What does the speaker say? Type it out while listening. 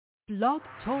Blog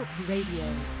Talk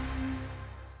Radio.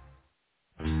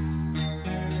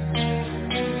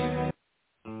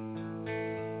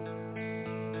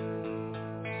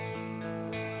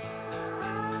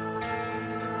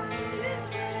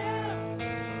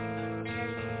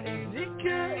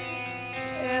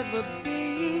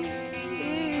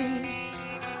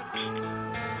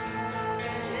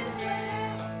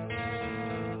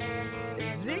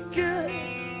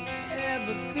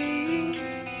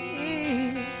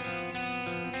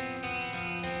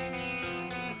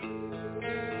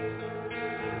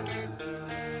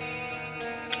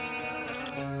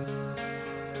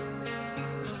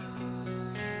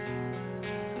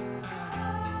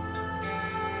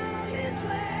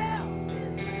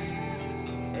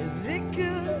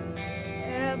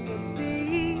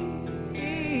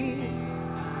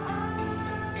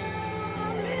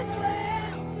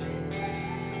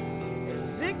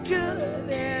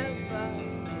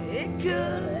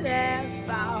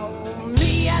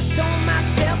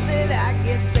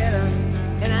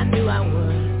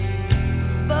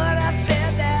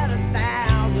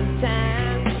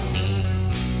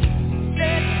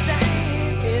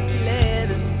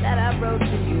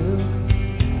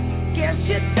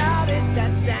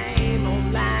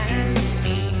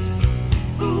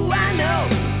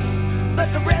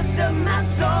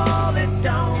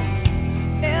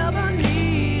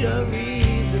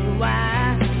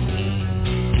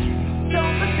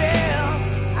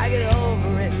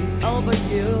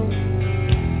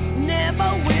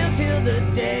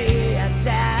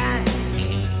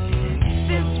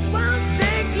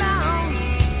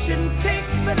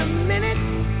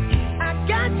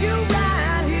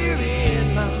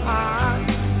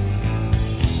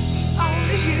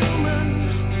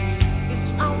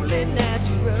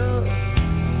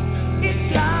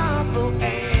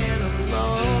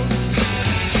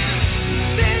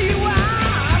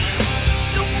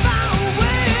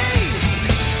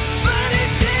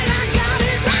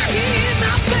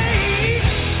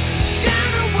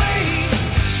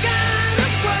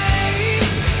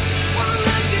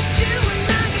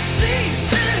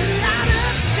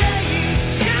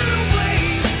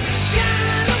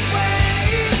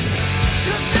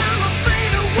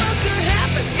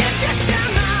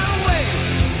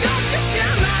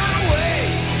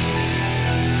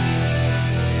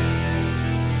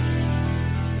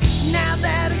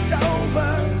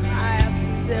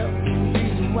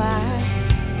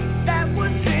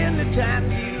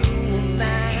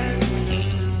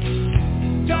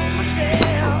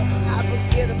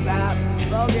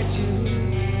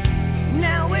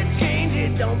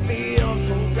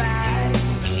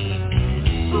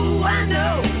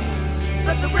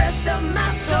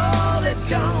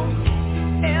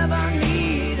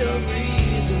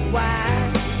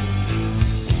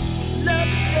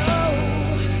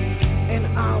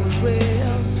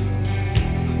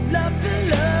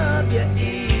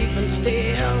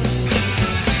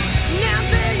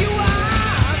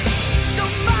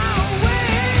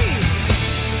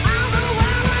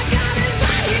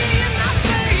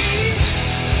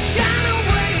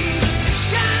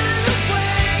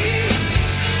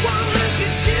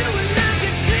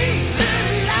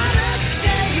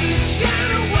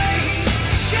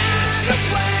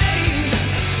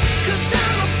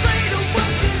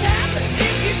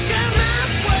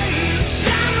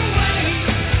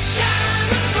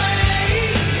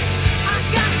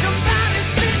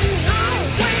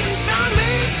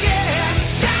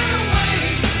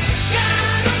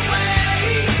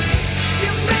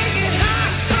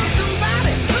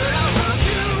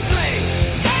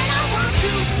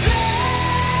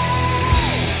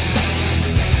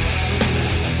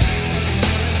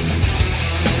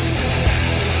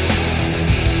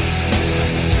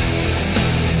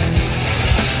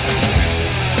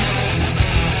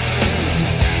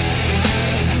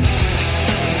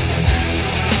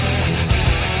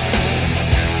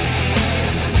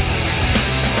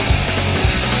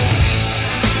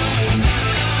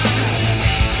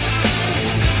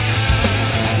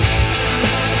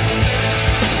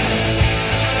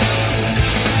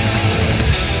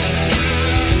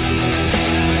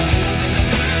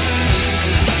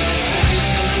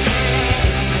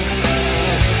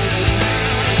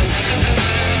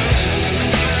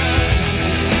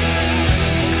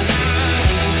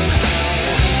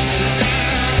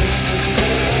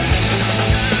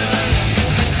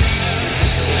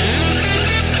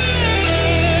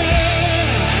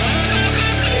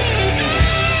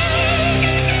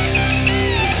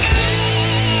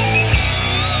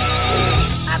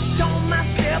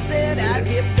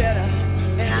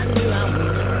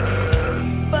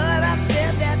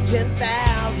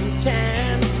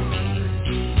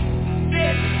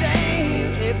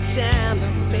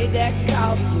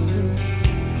 about you.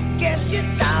 Guess you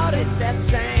thought it's that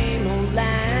same old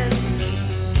line.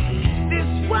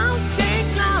 This won't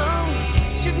take long,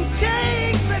 shouldn't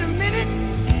take but a minute.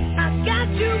 I got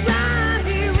you right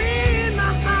here in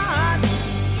my heart.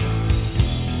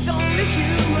 It's only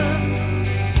human,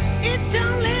 it's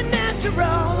only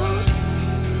natural.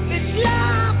 It's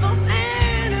love for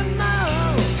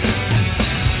animals.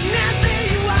 Now there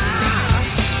you are,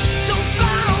 so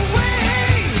far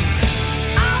away.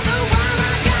 All the while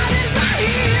I got it right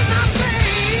here in my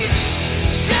face.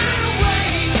 Shine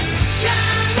away,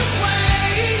 shine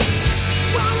away.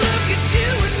 Won't look at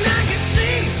you and I can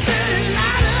see the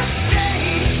light of day.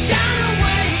 Shine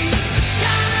away,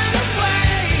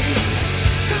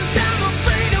 'cause I'm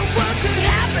afraid of what could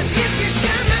happen if you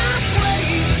shine my way.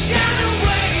 Shine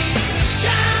away,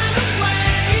 shine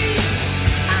away.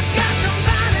 I got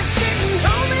somebody sitting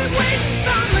home and waiting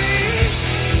for me.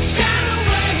 Shine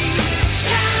away,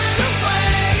 shine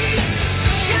away.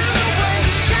 Shine away,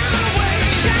 shine away,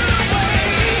 shine away.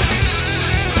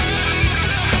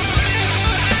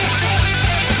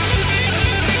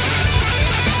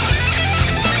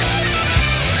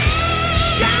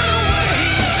 Shine away,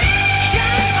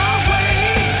 shine away.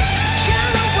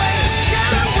 Shine away,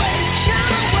 shine away,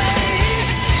 shine away.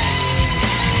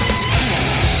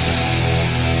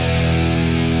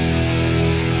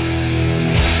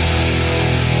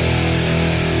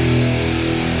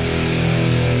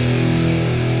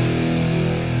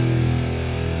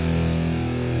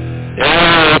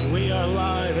 We are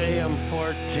live, AM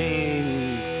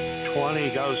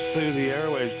 1420 goes through the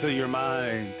airwaves, through your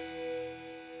mind.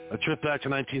 A trip back to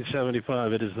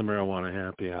 1975. It is the Marijuana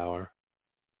Happy Hour.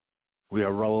 We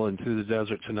are rolling through the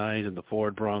desert tonight in the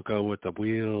Ford Bronco with the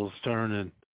wheels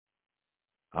turning.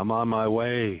 I'm on my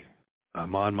way.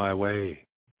 I'm on my way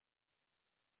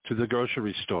to the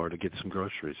grocery store to get some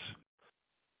groceries.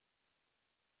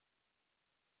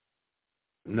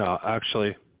 No,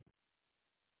 actually,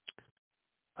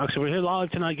 we're here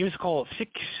live tonight. Give us a call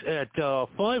at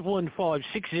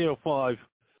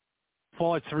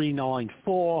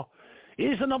 515-605-5394.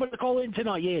 Is the number to call in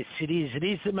tonight? Yes, it is. It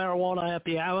is the Marijuana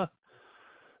Happy Hour,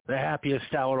 the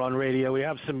happiest hour on radio. We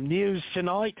have some news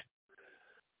tonight,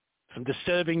 some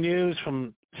disturbing news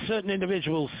from certain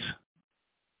individuals.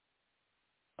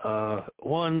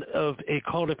 One of a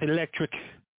called up electric,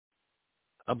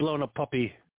 a blown up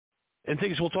puppy, and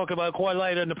things we'll talk about quite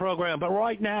later in the program. But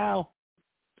right now,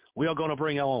 we are going to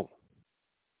bring on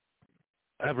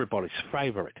everybody's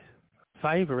favorite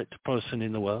person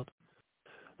in the world.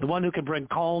 The one who can bring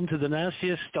calm to the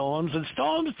nastiest storms and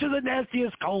storms to the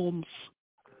nastiest calms.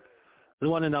 The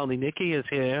one and only Nikki is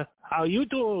here. How you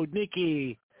doing,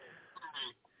 Nikki?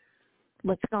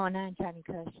 What's going on, Johnny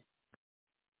Kush?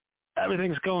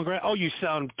 Everything's going great. Oh, you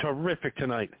sound terrific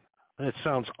tonight. It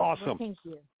sounds awesome. Well, thank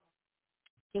you.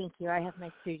 Thank you. I have my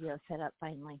studio set up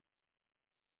finally.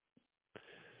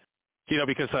 You know,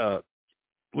 because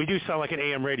we do sound like an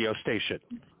AM radio station,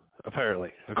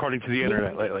 apparently, according to the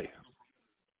internet lately.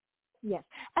 Yes.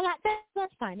 And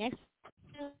that's fine.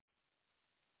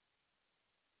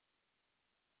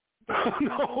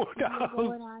 No.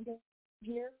 Going on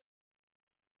here?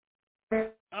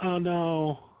 Oh,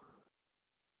 no.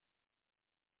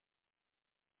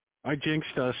 I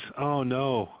jinxed us. Oh,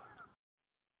 no.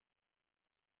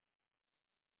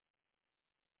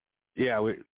 Yeah,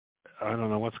 I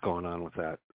don't know what's going on with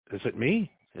that. Is it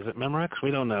me? Is it Memorex? We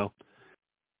don't know.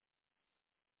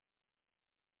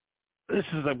 This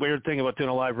is the weird thing about doing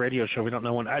a live radio show. We don't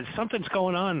know when. Something's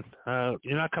going on.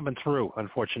 You're not coming through,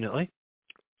 unfortunately.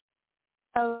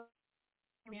 Oh,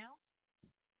 now?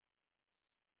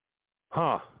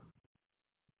 Huh.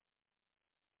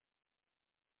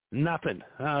 Nothing.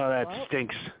 Oh, that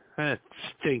stinks. That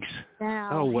stinks. Now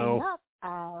oh, well. Hang up.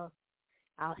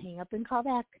 I'll hang up and call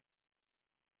back.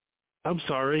 I'm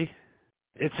sorry.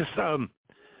 It's just got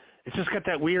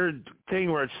that weird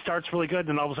thing where it starts really good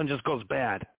and all of a sudden just goes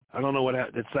bad. I don't know what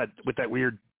it's that with that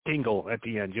weird tingle at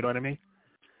the end. You know what I mean?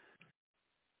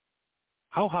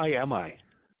 How high am I?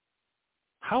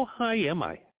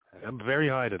 I'm very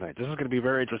high tonight. This is going to be a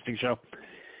very interesting show.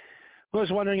 I was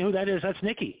wondering who that is. That's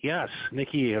Nikki. Yes,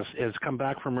 Nikki has come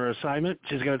back from her assignment.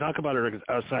 She's going to talk about her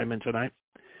assignment tonight.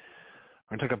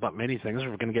 We're going to talk about many things.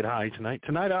 We're going to get high tonight.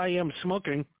 Tonight I am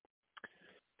smoking.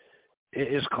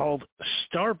 It is called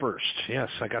Starburst. Yes,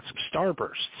 I got some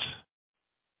Starbursts.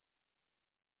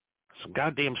 Some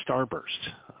goddamn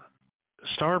Starburst.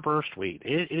 Starburst weed.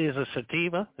 It is a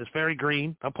sativa. It's very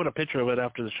green. I'll put a picture of it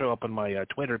after the show up on my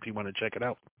Twitter if you want to check it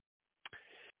out.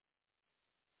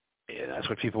 Yeah, that's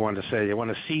what people want to say. They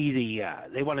want to see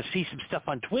they want to see some stuff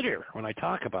on Twitter when I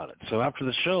talk about it. So after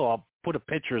the show, put a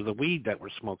picture of the weed that we're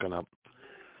smoking up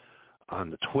on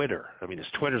the Twitter. I mean, his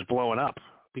Twitter's blowing up.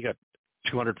 We got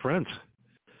 200 friends.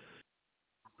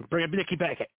 Bring up Nikki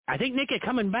back. I think Nikki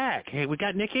coming back. Hey, we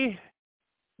got Nikki?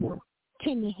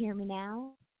 Can you hear me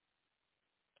now?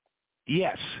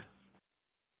 Yes.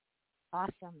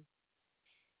 Awesome.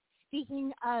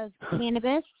 Speaking of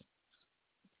cannabis,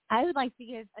 I would like to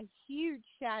give a huge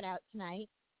shout out tonight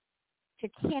to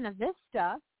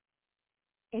Cannavista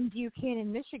in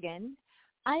Buchanan, Michigan.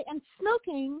 I am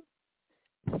smoking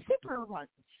Super Runt.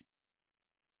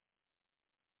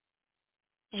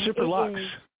 Super Lux.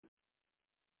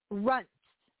 Runt.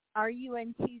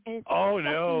 R-U-N-T. Oh,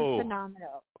 no.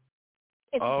 Phenomenal.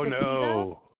 It's Oh, sativa,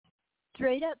 no.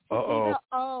 Straight up sativa. Uh-oh.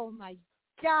 Oh, my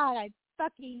God. I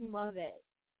fucking love it.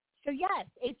 So, yes,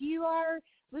 if you are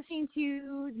listening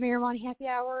to the Marijuana Happy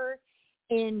Hour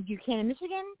in Buchanan,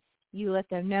 Michigan, you let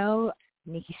them know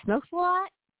Nikki smokes a lot.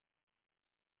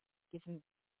 Give him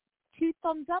 2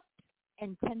 thumbs up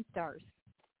and 10 stars.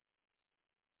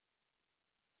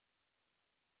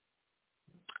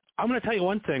 I'm going to tell you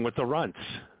one thing with the runts.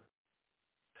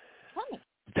 Tell me.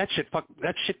 That shit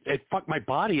it fucked my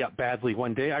body up badly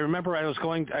one day. I remember I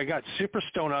got super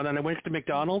stoned on and I went to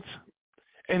McDonald's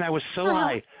and I was so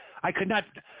high. I could not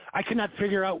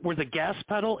figure out where the gas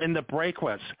pedal and the brake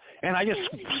was. And I just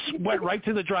went right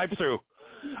to the drive-thru.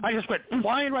 I just went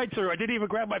flying right through. I didn't even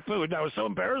grab my food. And I was so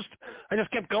embarrassed. I just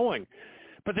kept going.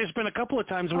 But there's been a couple of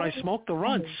times when I smoked the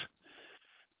runts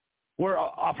where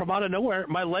from out of nowhere,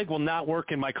 my leg will not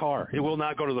work in my car. It will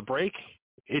not go to the brake.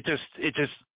 I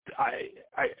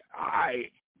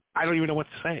don't even know what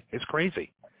to say. It's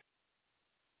crazy.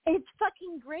 It's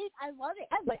fucking great. I love it.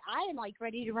 I am like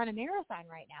ready to run a marathon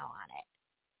right now on it.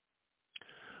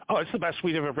 Oh, it's the best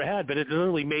weed I've ever had, but it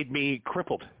literally made me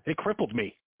crippled. It crippled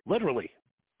me, literally.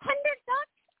 $100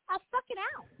 a fucking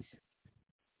ounce.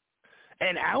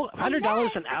 An ounce?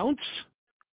 $100 an ounce?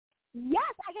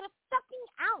 Yes, I got a fucking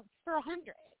ounce for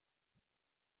 $100.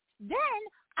 Then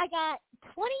I got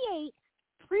 28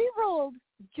 pre-rolled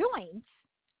joints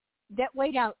that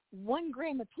weighed out 1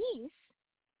 gram apiece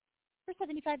for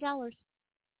 $75.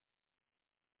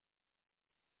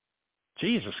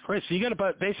 Jesus Christ! So you got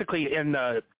about basically in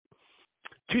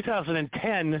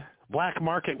 2010 black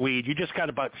market weed. You just got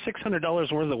about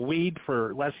 $600 worth of weed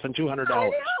for less than $200. I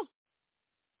know.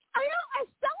 I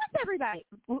sell it to everybody.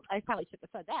 Well, I probably shouldn't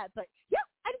have said that, but yeah,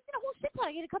 I just get a whole shit ton.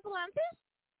 I get a couple ounces.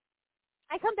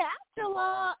 I come back, so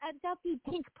I've got the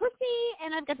pink pussy,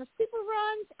 and I've got the super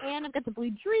runs, and I've got the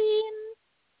blue dream.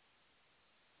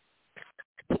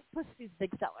 Pink pussy's a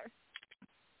big seller.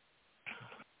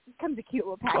 It comes a cute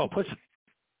little package. Oh, pussy!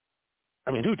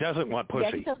 I mean, who doesn't want pussy? Yeah,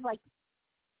 I get those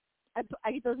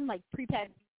I get those in like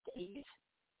pre-packaged days,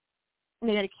 and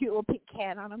they got a cute little pink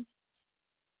cat on them.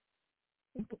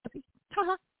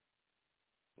 Haha.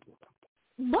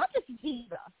 Love the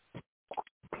sativa.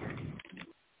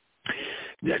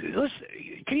 Yeah,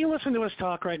 can you listen to us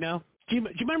talk right now? Do you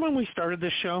remember when we started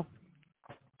this show?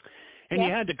 And Yeah.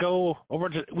 you had to go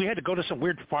we had to go to some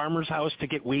weird farmer's house to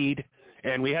get weed,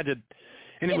 and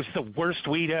it was the worst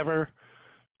weed ever.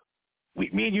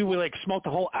 Me and you, we like smoked a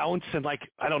whole ounce in like,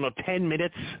 I don't know, 10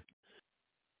 minutes.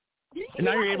 And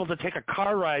now you're able to take a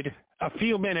car ride a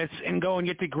few minutes and go and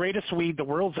get the greatest weed the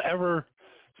world's ever.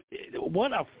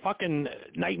 What a fucking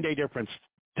night and day difference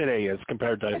today is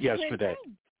compared to yesterday.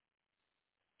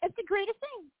 It's the greatest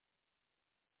thing.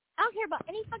 I don't care about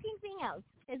any fucking thing else,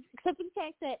 except for the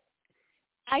fact that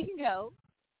I can go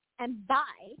and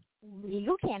buy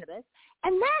legal cannabis,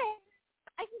 and then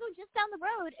I can go just down the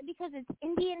road, and because it's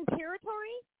Indian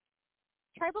territory,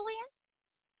 tribal land,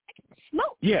 I can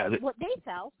smoke what they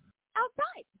sell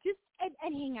outside, just and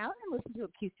hang out and listen to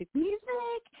acoustic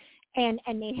music, and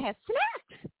they have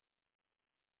snacks.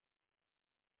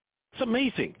 It's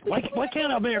amazing. Why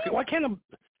can't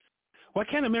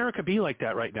America be like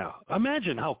that right now?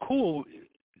 Imagine how cool.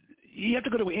 You have to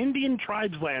go to Indian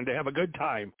tribes land to have a good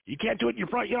time. You can't do it in your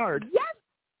front yard.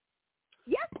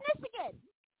 Yes, Michigan.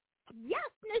 Yes,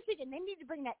 Michigan. They need to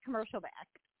bring that commercial back.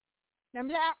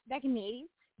 Remember that back in the 80s?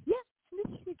 Yes,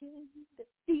 Michigan. The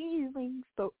feelings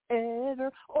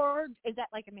forever. Or is that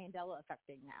like a Mandela effect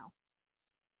thing now?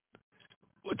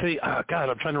 God,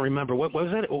 I'm trying to remember. What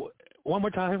was that? One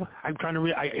more time. I'm trying to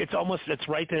it's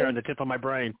right there on the tip of my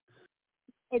brain.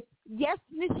 It's yes,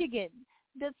 Michigan.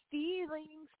 The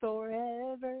feelings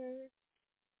forever.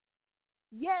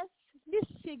 Yes,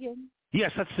 Michigan.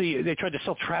 Yes, they tried to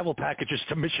sell travel packages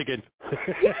to Michigan.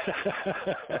 Yes.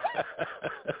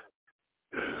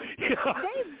 They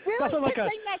really should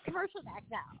bring that commercial back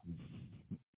now.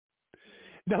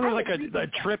 Nothing like a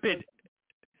trip in.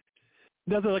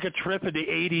 Nothing like a trip in the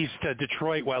 80s to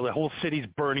Detroit while the whole city's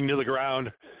burning to the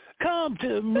ground. Come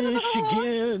to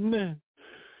Michigan.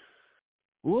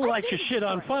 We'll light your shit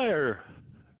on fire.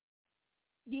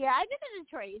 Yeah, I've been to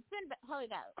Detroit. It's been probably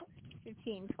about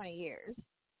 15, 20 years.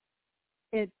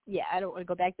 I don't want to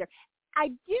go back there. I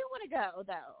do want to go,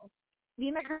 though. Me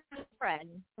and my girlfriend,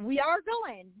 we are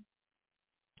going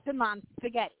to Mom's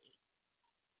Spaghetti.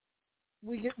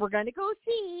 We're going to go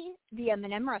see the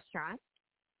M&M restaurant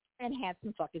and have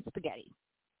some fucking spaghetti.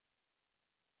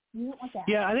 You don't want that.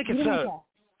 Yeah, I think it's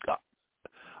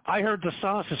I heard the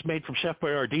sauce is made from Chef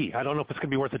Boyardee. I don't know if it's going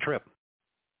to be worth the trip.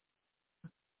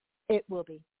 It will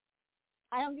be.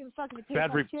 I don't give a fuck if it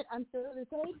tastes like shit. I'm still going to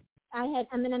say I had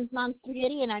M&M's Mom's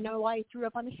Spaghetti, and I know why he threw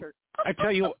up on the shirt. I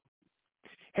tell you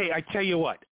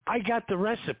what. I got the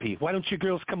recipe. Why don't you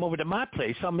girls come over to my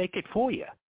place? I'll make it for you.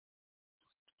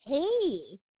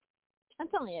 Hey, that's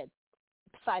only a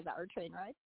 5-hour train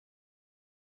ride.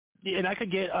 Yeah, and I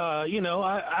could get,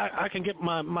 I can get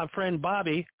my friend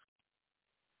Bobby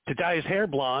to dye his hair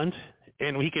blonde,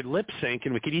 and we could lip sync,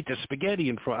 and we could eat the spaghetti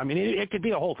in front. I mean, it could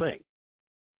be a whole thing.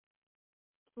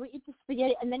 We eat the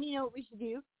spaghetti, and then you know what we should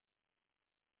do?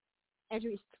 After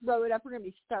we throw it up, we're going to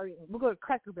be starting. We'll go to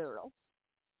Cracker Barrel.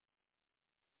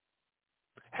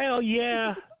 Hell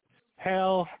yeah.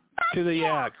 Hell to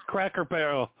the Cracker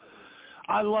Barrel.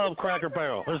 I love Cracker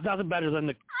Barrel. There's nothing better than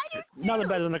the.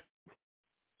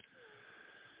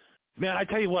 Man, I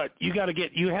tell you what, you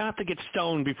have to get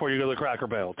stoned before you go to the Cracker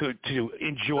Barrel to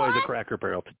enjoy the Cracker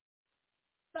Barrel.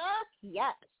 Fuck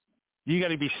yes. You got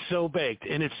to be so baked,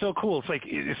 and it's so cool.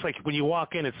 It's like when you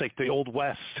walk in, it's like the Old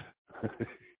West.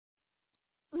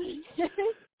 They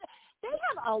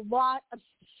have a lot of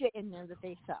shit in there that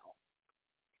they sell.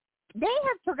 They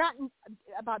have forgotten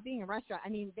about being a restaurant. I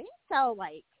mean, they sell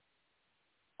like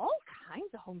all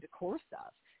kinds of home decor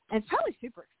stuff, and it's probably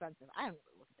super expensive. I don't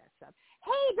really look at that stuff.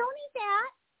 Hey, don't eat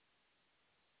that.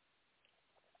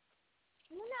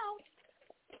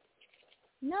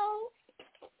 No.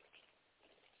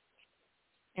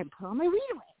 And put on my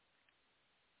weed away.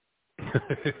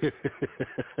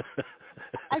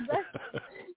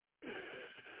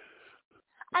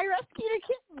 I rescued a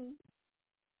kitten.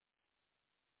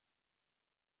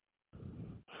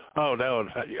 Oh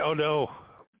no!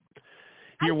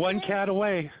 You're one cat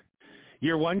away.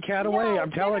 You're one cat away.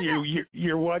 I'm telling you,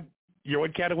 you're one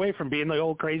cat away from being the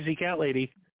old crazy cat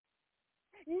lady.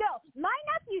 No, my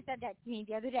nephew said that to me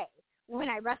the other day when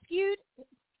I rescued.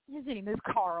 His name is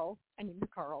Carl. And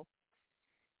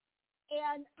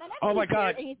my nephew oh my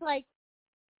God! And he's like,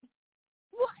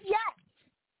 "What? Yes."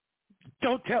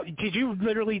 Don't tell. Did you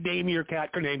literally name your cat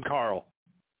named Carl?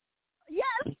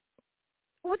 Yes.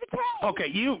 With a K. Okay,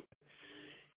 you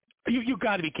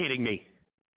got to be kidding me.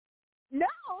 No,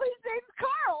 his name's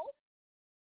Carl.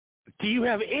 Do you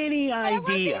have any idea? I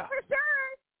wasn't for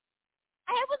sure.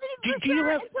 I wasn't even for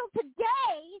sure until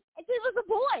today. It was a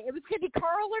boy. It was going to be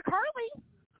Carl or Carly.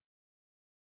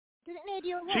 Didn't any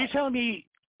idea what. So you're telling me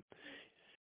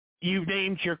you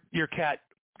named your cat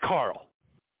Carl?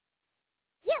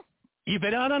 Yes. You've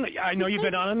been I know you've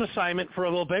been on an assignment for a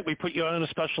little bit. We put you on a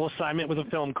special assignment with a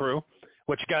film crew,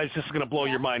 which, guys, this is going to blow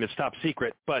your mind. It's top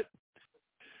secret. But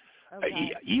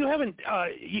you haven't,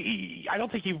 I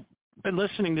don't think you've been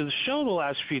listening to the show the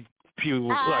last few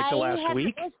the last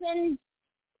week.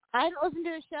 I haven't listened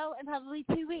to the show in probably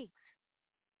 2 weeks.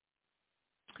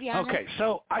 Okay,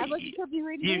 so I wasn't sure if you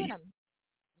were even doing them.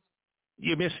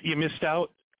 You missed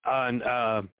out on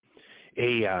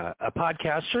a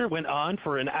podcaster went on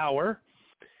for an hour,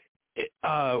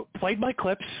 played my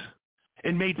clips,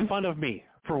 and made fun of me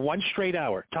for one straight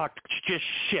hour. Talked just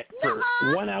shit for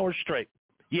 1 hour straight.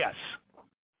 Yes.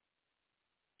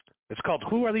 It's called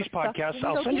Who Are These Podcasts?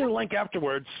 I'll send you the link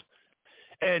afterwards,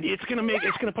 and it's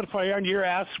gonna put fire under your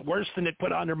ass worse than it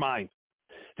put under mine.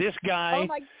 This guy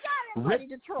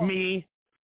ripped me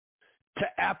to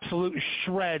absolute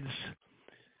shreds.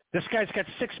 This guy's got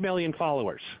 6 million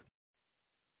followers.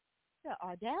 The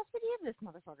audacity of this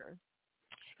motherfucker.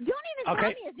 Don't even tell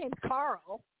me his name's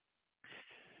Carl.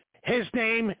 His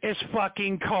name is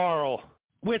fucking Carl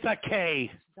with a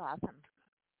K. That's awesome.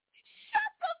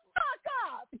 Shut the fuck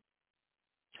up!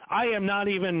 I am not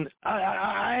even.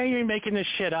 I ain't making this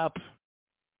shit up.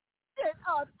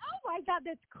 Oh my God,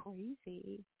 that's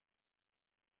crazy.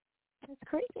 That's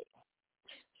crazy.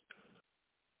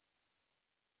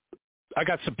 I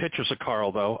got some pictures of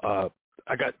Carl though.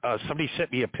 I got somebody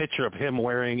sent me a picture of him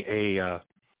wearing a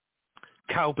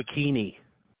cow bikini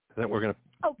that we're gonna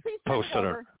post on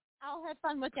our. I'll have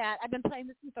fun with that. I've been playing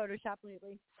with some Photoshop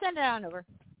lately. Send it on over.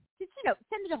 Just,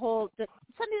 send me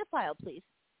the file, please.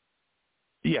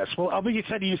 Yes. Well, I'll be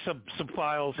sending you some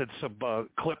files and some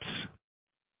clips.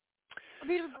 I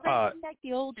mean, it was bringing back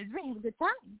the old days. We're having a good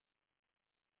time.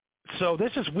 So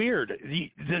this is weird.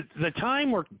 The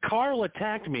time where Carl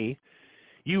attacked me,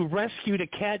 you rescued a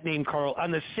cat named Carl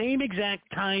on the same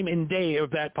exact time and day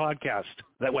of that podcast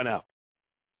that went out.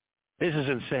 This is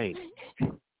insane.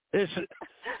 This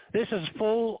is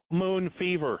full moon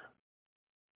fever.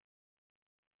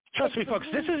 Trust me, folks.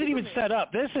 This isn't even set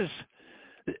up. This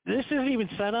isn't even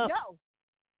set up.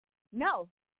 No.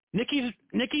 Nikki's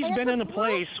been in a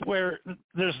place where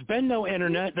there's been no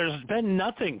internet. There's been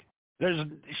nothing.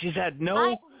 She's had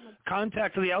no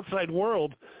contact to the outside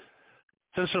world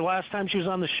since the last time she was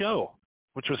on the show,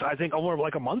 which was, I think, over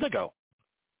like a month ago.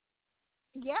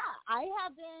 Yeah, I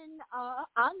have been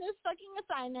on this fucking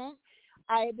assignment.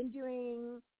 I've been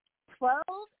doing 12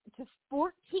 to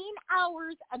 14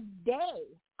 hours a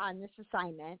day on this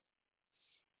assignment.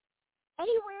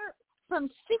 Anywhere from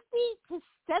 60 to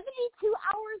 72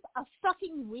 hours a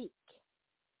fucking week.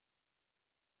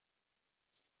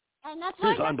 And that's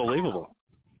this is unbelievable.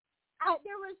 It's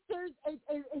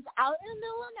out in the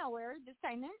middle of nowhere, this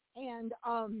assignment, and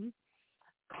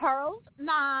Carl's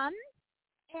mom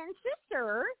and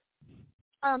sister,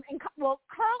 Carl and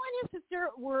his sister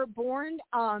were born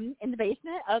in the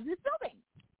basement of this building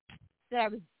that I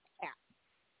was at.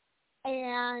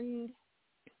 And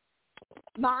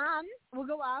mom will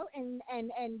go out and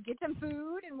get them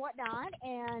food and whatnot,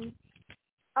 and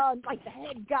like the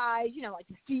head guys, like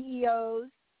the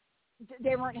CEOs,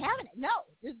 they weren't having it. No,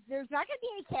 there's not going to be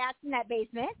any cats in that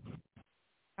basement.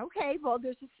 Okay, well,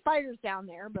 there's just spiders down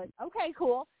there, but okay,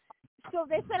 cool. So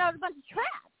they set out a bunch of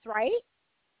traps, right?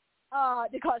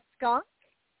 They caught skunk,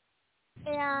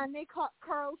 and they caught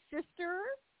Carl's sister,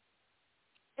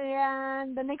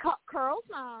 and then they caught Carl's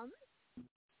mom,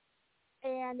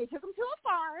 and they took him to a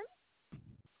farm,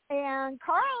 and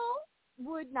Carl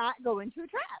would not go into a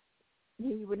trap.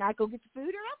 He would not go get the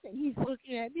food or nothing. He's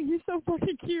looking at me. He's so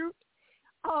fucking cute.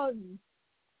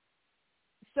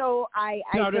 So I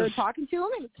started talking to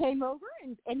him, and he came over,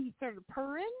 and he started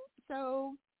purring.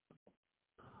 So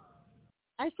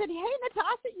I said, hey,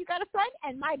 Natasha, you got a friend?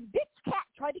 And my bitch cat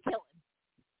tried to kill him.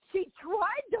 She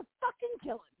tried to fucking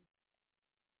kill him.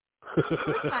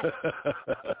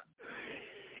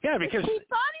 Yeah, because he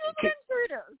thought he was an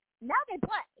intruder. Now they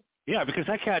play. Yeah, because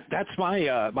that cat, that's my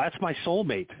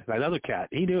soulmate, that other cat.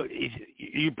 He knew,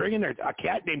 you bring in a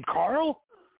cat named Carl?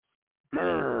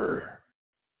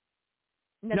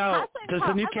 Now, does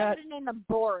the new cat... I name him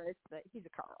Boris, but he's a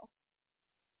Carl.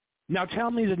 Now, tell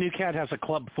me the new cat has a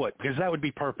club foot, because that would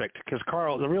be perfect, because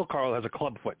the real Carl has a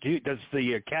club foot. Does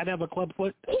the cat have a club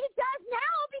foot? He does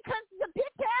now, because the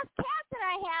bitch-ass cat that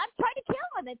I have tried to kill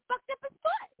him and fucked up his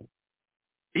foot.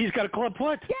 He's got a club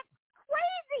foot? That's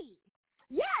crazy.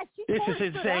 Yes, this is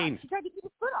insane. She tried to get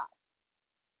his foot off.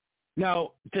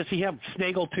 Now, does he have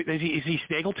snaggle-toothed? Is he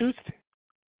snaggle-toothed?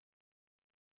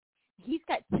 He's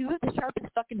got two of the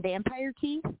sharpest fucking vampire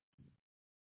teeth.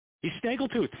 He's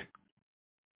snaggle-toothed.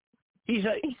 He's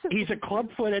a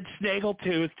club-footed,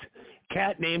 snaggle-toothed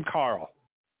cat named Carl.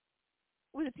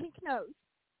 With a pink nose.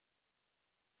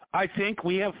 I think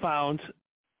we have found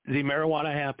the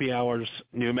Marijuana Happy Hour's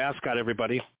new mascot,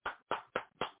 everybody.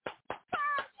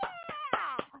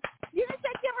 You gonna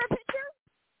send him a picture?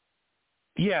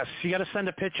 Yes, you got to send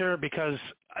a picture because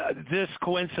this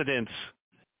coincidence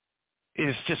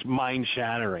is just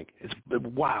mind-shattering. It's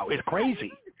wow, it's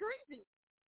crazy.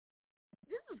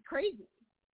 This is crazy.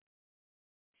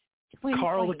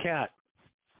 Carl the cat.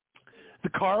 The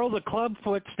Carl the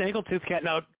clubfoot snaggletooth cat.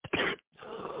 Now,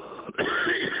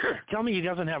 tell me he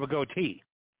doesn't have a goatee.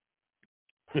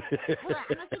 Hold on, I'm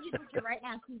gonna send you a picture right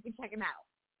now so you can check him out.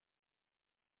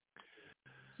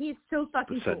 He's so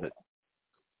fucking cool.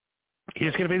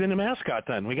 He's going to be the new mascot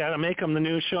then. We got to make him the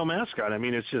new show mascot. I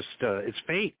mean, it's just, it's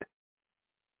fate.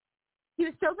 He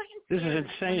was so fucking scared. This is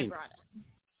insane.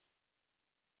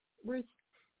 So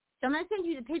I'm going to send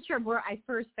you the picture of where I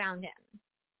first found him.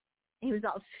 He was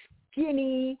all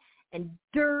skinny and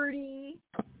dirty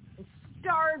and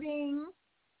starving.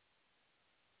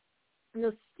 And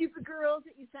those stupid girls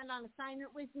that you send on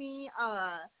assignment with me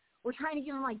were trying to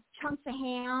give him, like, chunks of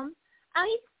ham. Oh,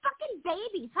 he's fucking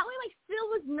baby. Probably like still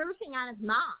was nursing on his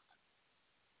mom.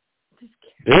 Just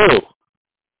kidding. Ew.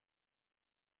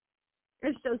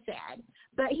 It's so sad.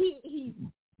 But he's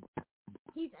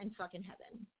in fucking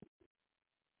heaven.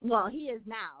 Well, he is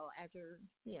now after,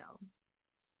 now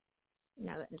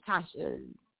that Natasha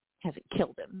hasn't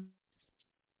killed him.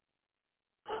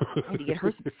 I had to get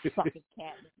her some fucking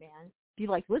catnip, man. Be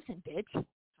like, listen, bitch,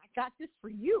 I got this for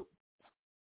you.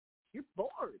 You're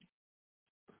bored.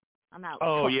 I'm out.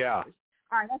 Oh, yeah.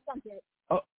 All right, that's not it.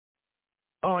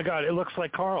 Oh my God! It looks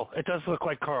like Carl. It does look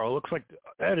like Carl. It looks like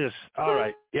that is all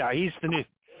right. Yeah, he's the new.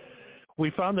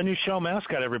 We found the new show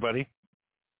mascot. Everybody.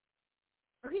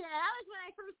 Okay, that was when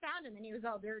I first found him, and he was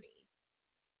all dirty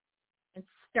and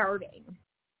starting.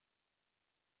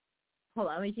 Hold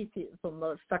on, let me just see this little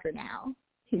motherfucker now.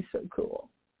 He's so cool.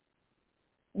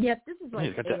 Yep, this is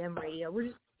like AM radio. We're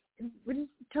just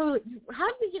totally. How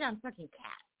did we get on fucking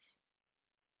Cat?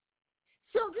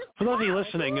 So just for those of you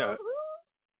listening, tell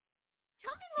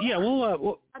me yeah,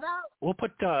 we'll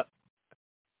put.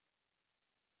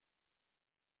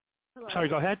 Sorry,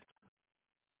 go ahead.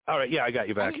 All right, yeah, I got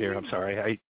you back here. I'm sorry.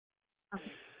 Okay.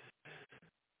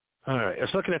 All right, I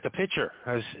was looking at the picture.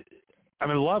 I'm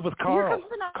in love with Carl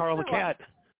the cat.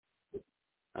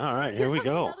 All right, here we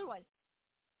go.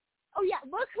 Oh, yeah,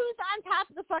 look who's on top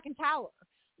of the fucking tower.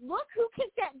 Look who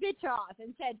kicked that bitch off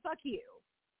and said, fuck you.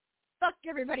 Fuck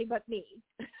everybody but me.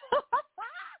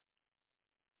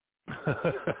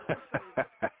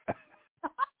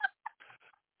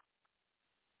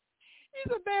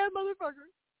 He's a bad motherfucker.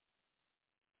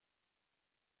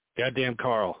 Goddamn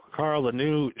Carl. Carl, the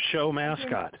new show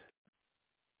mascot.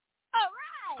 All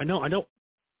right. I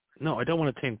don't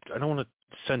want to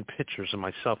send pictures of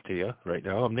myself to you right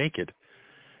now. I'm naked.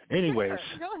 Anyways.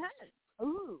 Sure, go ahead.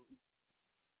 Ooh.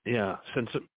 Yeah, send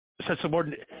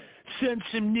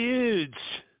some nudes.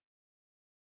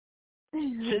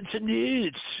 Send some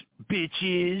nudes,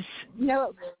 bitches.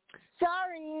 No.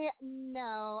 Sorry.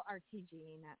 No,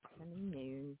 RTG, not sending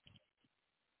nudes.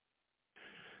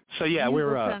 So yeah,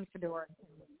 we're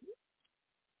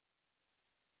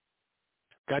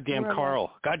goddamn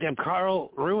Carl. Goddamn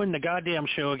Carl ruined the goddamn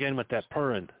show again with that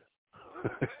purring.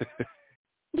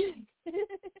 He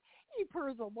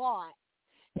purrs a lot.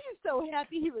 He's so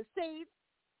happy he was saved.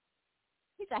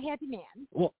 He's a happy man.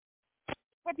 Well,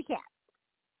 happy cat.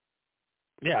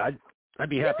 Yeah, I'd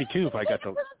be happy too if I got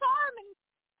to the farm, and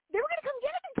they were gonna come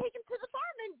get him and take him to the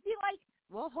farm and be like,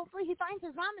 well, hopefully he finds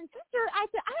his mom and sister. I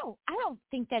said, I don't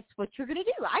think that's what you're gonna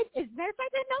do. As a matter of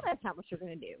fact, I know that's not what you're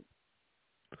gonna do.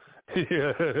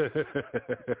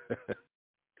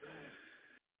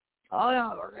 Oh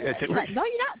no, no,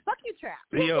 you're not. Fuck your trap.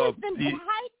 He's been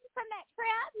hiding from that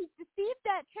trap. He's deceived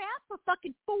that trap for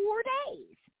fucking 4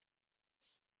 days.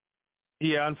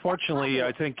 Yeah, unfortunately,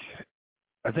 I think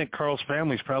Carl's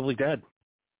family's probably dead.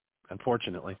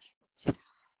 Unfortunately.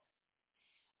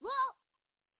 Well,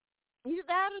 either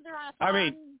that or they're on a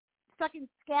farm fucking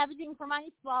scavenging for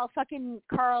mice while fucking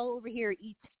Carl over here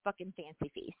eats fucking fancy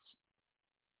feast.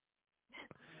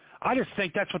 I just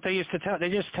think that's what they used to tell.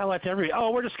 They just tell that to everybody. Oh,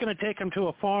 we're just going to take him to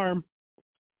a farm,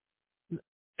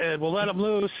 and we'll let him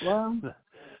loose. Well,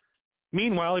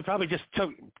 meanwhile, he probably just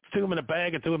threw him in a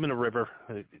bag and threw him in a river.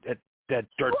 That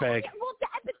dirt bag. Well,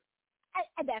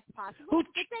 that's possible. But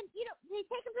then, they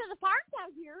take him to the farms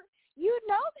out here. There's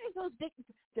those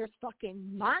there's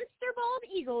fucking monster bald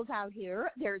eagles out here.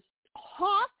 There's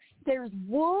hawks. There's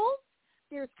wolves.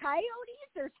 There's coyotes.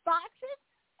 There's foxes.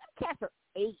 Them cats are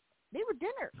 8. They were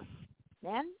dinner,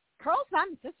 man. Carl's mom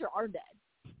and sister are dead.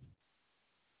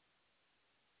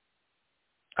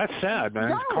 That's sad,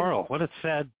 man. No. Carl, what a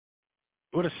sad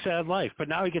life. But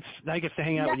now he gets to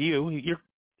hang out with you. Yes.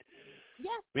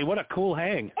 I mean, what a cool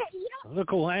hang. What a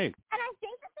cool hang. And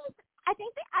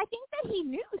I think that he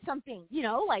knew something.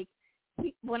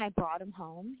 When I brought him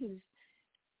home, he was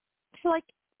for like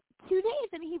 2 days.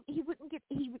 I mean, he would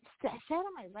sat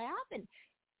on my lap and.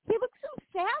 He looks so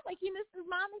sad, like he missed his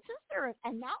mom and sister,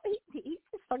 and now he's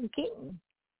this fucking king.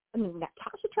 I mean,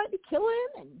 Natasha tried to kill him,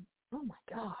 and oh my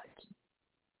god.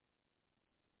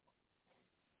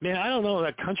 Man, I don't know,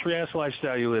 that country ass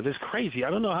lifestyle you live is crazy. I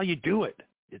don't know how you do it.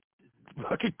 It's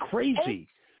fucking crazy.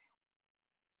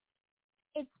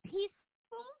 It's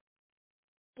peaceful,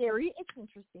 scary. It's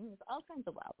interesting. There's all kinds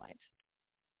of wildlife.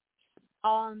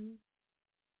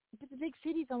 But the big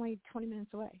city's only 20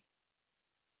 minutes away.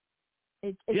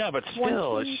 It's yeah, but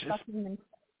still, it's just...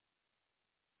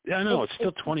 Yeah, I know, it's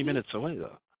still 20 minutes away,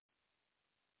 though.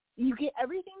 You get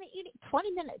everything that you need.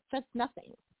 20 minutes, that's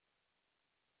nothing.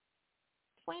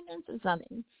 20 minutes is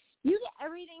nothing. You get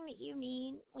everything that you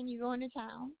need when you go into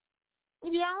town.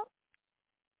 You get out,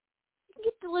 you can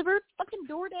get delivered. Fucking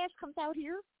DoorDash comes out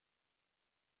here.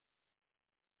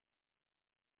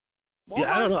 Walmart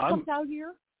yeah, I don't know. Comes out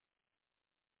here.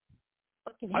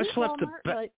 I slept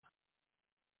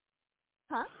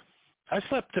Huh? I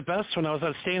slept the best when I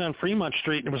was staying on Fremont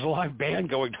Street, and there was a live band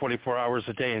going 24 hours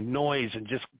a day, and noise and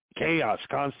just chaos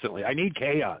constantly. I need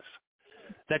chaos.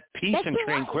 That peace and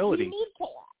tranquility. You need chaos.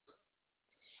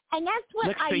 And that's what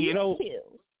Next I thing used you know, to.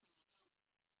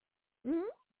 Mm-hmm.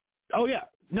 Oh, yeah.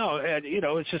 No, and,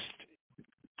 it's just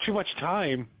too much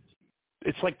time.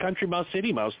 It's like Country Mouse,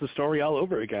 City Mouse, the story all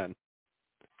over again.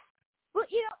 Well,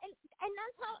 and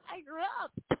that's how I grew up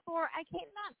before I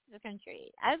came out to the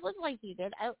country. I lived like you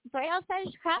did, right outside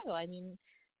of Chicago. I mean,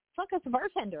 fuck us, a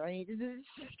bartender. I mean, there's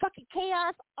fucking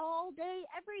chaos all day,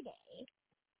 every day.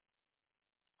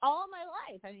 All my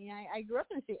life. I mean, I grew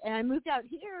up in the city, and I moved out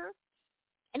here,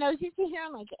 and I was used to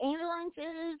hearing, like,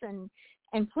 ambulances and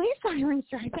police sirens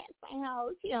drive past my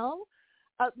house,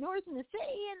 up north in the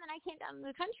city, and then I came down to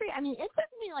the country. I mean, it took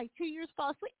me, like, 2 years to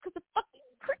fall asleep because the fucking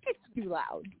cricket's too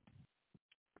loud.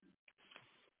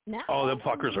 Now, them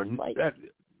fuckers are... like,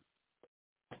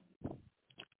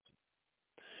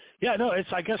 yeah, no,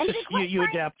 it's, I guess it's, you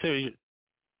adapt to...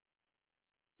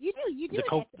 You do. And to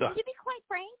be quite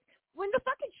frank, when the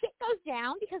fucking shit goes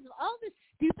down because of all this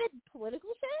stupid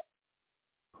political shit,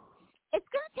 it's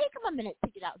going to take them a minute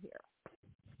to get out here.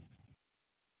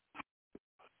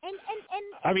 And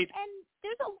I mean, and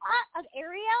there's a lot of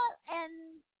area,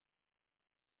 and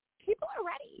people are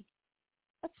ready.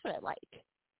 That's what I like.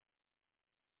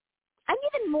 I'm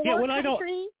even more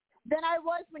country than I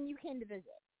was when you came to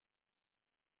visit.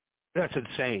 That's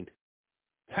insane.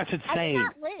 That's insane. I do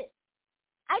not live.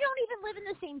 I don't even live in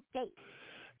the same state.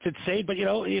 It's insane, but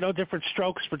different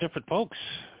strokes for different folks.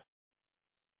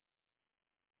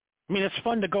 I mean, it's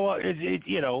fun to go out. You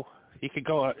could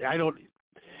go out.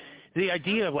 The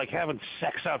idea of, like, having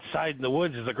sex outside in the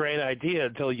woods is a great idea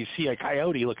until you see a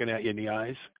coyote looking at you in the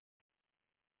eyes.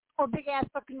 Or big-ass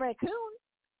fucking raccoon.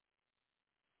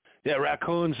 Yeah,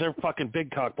 raccoons, they're fucking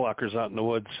big cock blockers out in the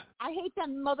woods. I hate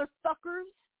them motherfuckers.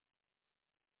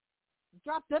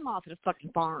 Drop them off at a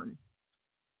fucking barn.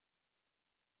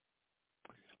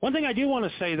 One thing I do want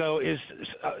to say, though, is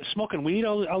smoking weed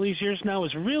all these years now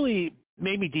has really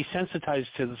made me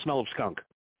desensitized to the smell of skunk.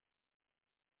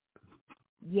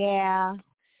 Yeah.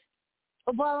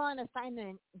 Well, on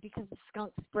assignment, because the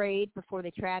skunk sprayed before they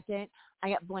trapped it, I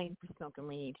got blamed for smoking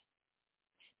weed.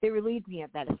 They relieved me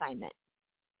of that assignment.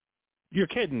 You're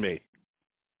kidding me.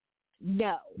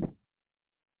 No.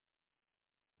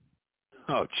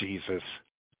 Oh, Jesus.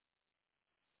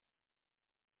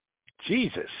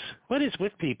 Jesus. What is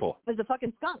with people? It was a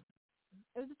fucking skunk.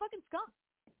 It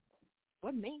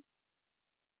wasn't me.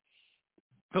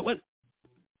 But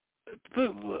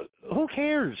who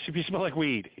cares if you smell like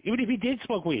weed? Even if you did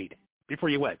smoke weed before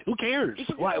you went, who cares?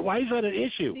 Why is that an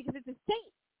issue? Because it's a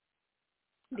state.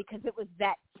 Because it was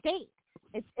that state.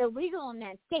 It's illegal in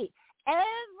that state.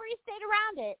 Every state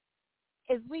around it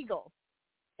is legal,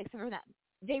 except for them.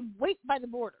 They wait by the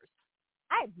borders.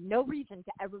 I have no reason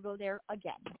to ever go there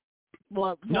again.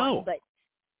 Well, no.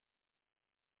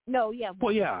 No, yeah.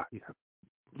 Well, yeah.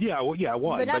 Yeah, well, yeah,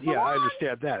 one. But yeah, I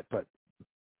understand that, but...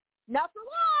 Not for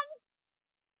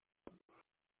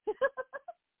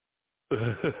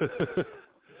long.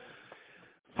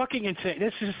 Fucking insane.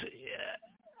 This is...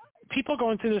 people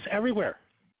going through this everywhere.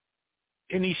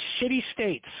 In these shitty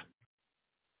states.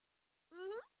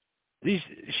 Mm-hmm. These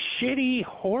shitty,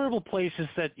 horrible places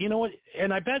that, you know what,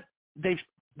 and I bet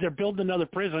they're building another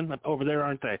prison over there,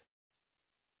 aren't they?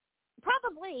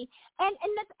 Probably. And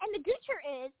the future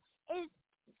is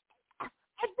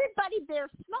everybody there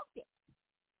smoked it.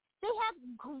 They have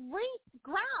great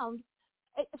ground,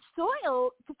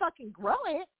 soil to fucking grow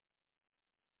it.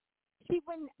 See,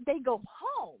 when they go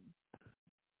home,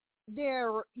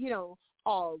 they're,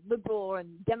 all liberal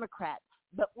and Democrat.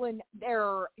 But when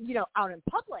they're, out in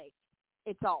public,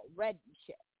 it's all red and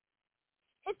shit.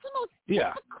 It's the most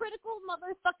hypocritical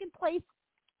motherfucking place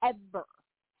ever.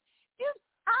 Dude,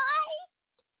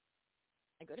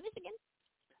 I go to Michigan,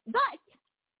 but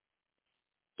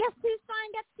guess who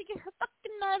signed up to get her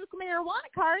fucking medical marijuana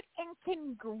card and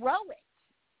can grow it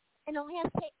and only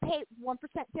has to pay 1%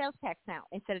 sales tax now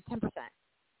instead of 10%.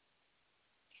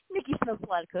 Nikki smokes a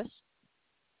lot of kush.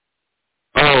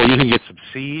 Oh, you can get some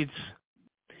seeds.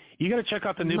 You got to check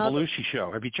out the new Belushi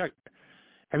show. Have you checked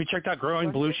out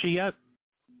Growing Belushi yet?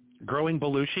 Growing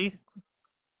Belushi?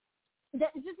 Is this a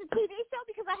TV show?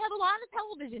 Because I have a lot of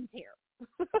televisions here.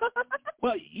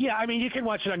 Well, yeah, I mean, you can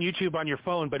watch it on YouTube on your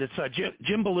phone, but it's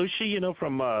Jim Belushi,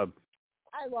 from I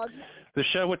love him. The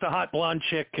show with the hot blonde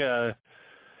chick, Jim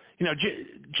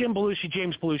Belushi,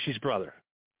 James Belushi's brother.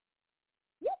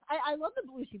 Yep, I love the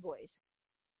Belushi boys.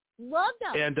 Love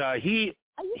them. And he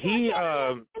live.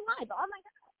 Oh my God,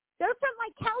 they're from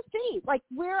like Cal City, like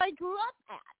where I grew up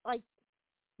at, like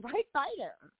right by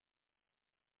there.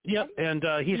 Yep, and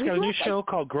he's got a new show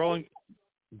called Growing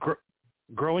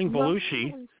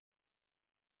Belushi,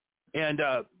 and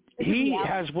he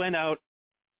has went out.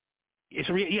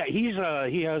 So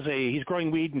he's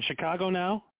growing weed in Chicago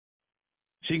now,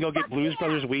 so you can go get Blues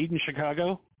Brothers weed in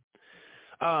Chicago.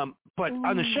 But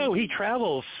on the show, he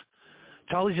travels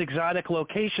to all these exotic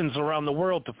locations around the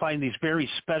world to find these very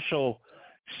special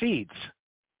seeds.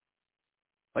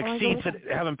 Like seeds that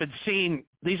haven't been seen.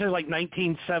 These are like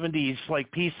 1970s, like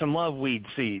peace and love weed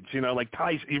seeds, you know, like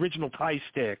the original Thai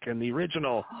stick and the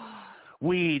original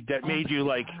weed that made you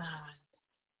like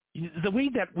the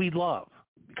weed that we love.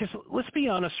 Because let's be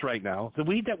honest right now, the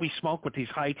weed that we smoke with these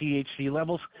high THC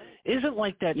levels isn't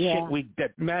like that shit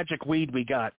that magic weed we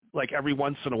got like every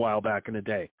once in a while back in the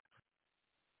day.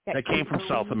 That came from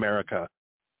South America.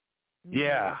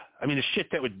 Yeah. I mean, the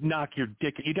shit that would knock your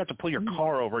dick. You'd have to pull your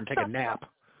car over and take a nap.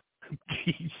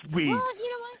 Jeez, weed. Well, you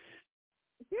know what?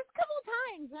 There's a couple of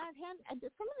times I've had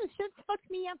some of the shit's fucked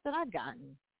me up that I've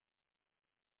gotten.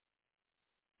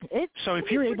 So if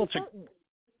you're able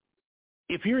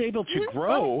to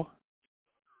grow,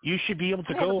 you should be able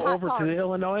to go over to the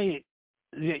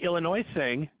Illinois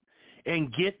thing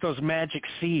and get those magic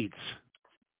seeds.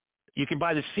 You can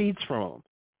buy the seeds from them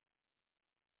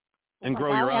and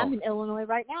grow your own. I'm in Illinois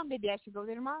right now. Maybe I should go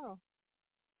there tomorrow.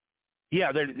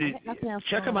 Yeah,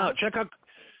 check them out. Check out.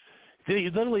 They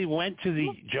literally went to the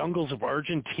jungles of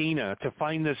Argentina to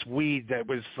find this weed that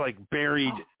was like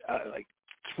buried like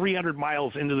 300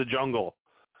 miles into the jungle.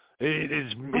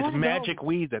 It's magic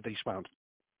weed that they found.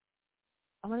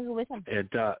 I'm gonna go with him. And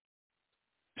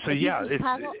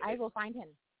Chicago, I will find him.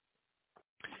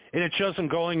 And it shows him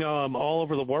going all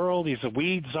over the world. He's a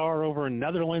weed czar over in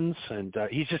Netherlands, and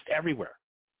he's just everywhere.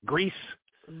 Greece,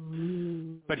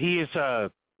 but he is.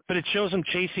 But it shows him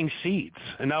chasing seeds,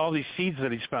 and now all these seeds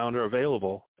that he's found are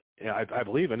available. I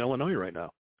believe in Illinois right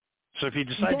now. So if you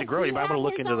decide to grow, you might want to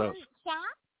look into those.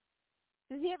 Shop?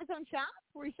 Does he have his own shop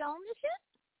where he's selling this shit?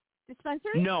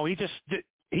 Dispensary? No, he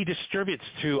distributes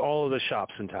to all of the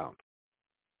shops in town.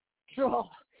 Sure,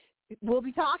 we'll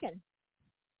be talking.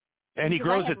 And he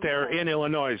grows it there in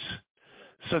Illinois,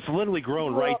 so it's literally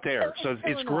grown right there. So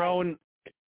it's grown.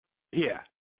 Yeah.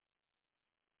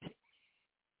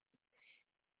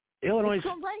 Illinois,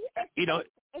 you know,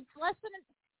 it's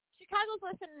Chicago's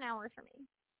less than an hour for me.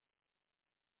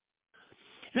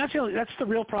 That's the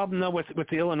real problem though with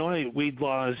the Illinois weed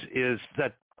laws is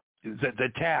that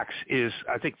the tax is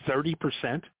I think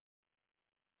 30%.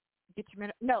 It's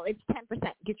 10%.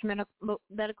 Get your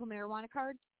medical marijuana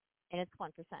card, and it's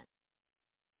 1%.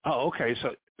 Oh, okay.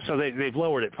 So they've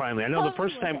lowered it finally. I know the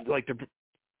first time, like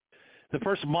the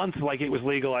first month, like it was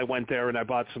legal, I went there and I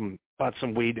bought some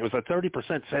weed. It was a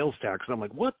 30% sales tax, and I'm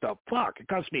like, what the fuck? It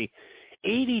cost me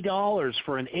 $80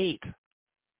 for an 8.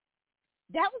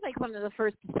 That was like one of the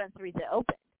first dispensaries that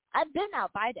opened. I've been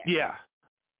out by there. Yeah.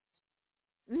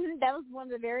 That was one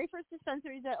of the very first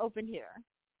dispensaries that opened here.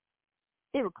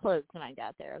 They were closed when I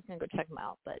got there. I was going to go check them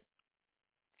out, but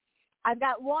I've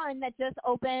got one that just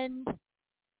opened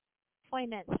 20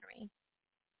 minutes for me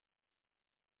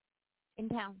in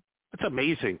town. That's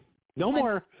amazing. No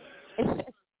more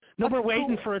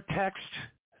waiting for a text.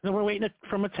 No more waiting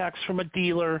from a text from a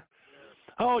dealer.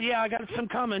 Oh, yeah, I got some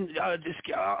coming.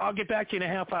 I'll get back to you in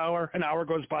a half hour. An hour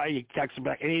goes by. You text them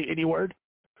back. Any word?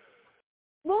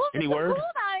 Well, any word? Cool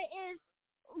about it is,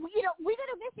 you know, we go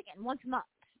to Michigan once a month.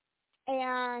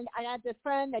 And I got this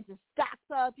friend that just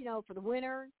stocks up, you know, for the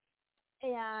winter.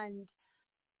 And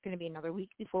it's going to be another week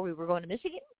before we were going to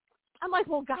Michigan. I'm like,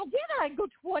 well, God damn it, I can go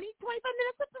 20, 25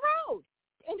 minutes up the road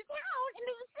into town,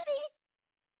 into the city.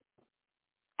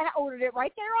 And I ordered it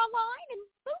right there online and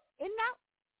boom, in and out.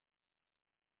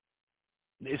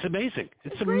 It's amazing.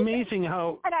 It's amazing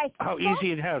how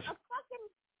easy it has.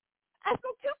 I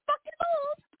smoked 2 fucking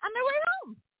bowls on my way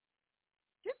home.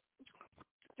 Just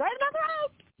driving down the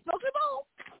road, smoking a bowl.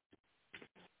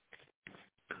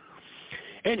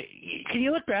 And can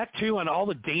you look back, too, on all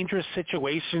the dangerous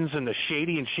situations and the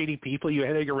shady people you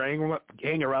had to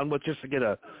hang around with just to get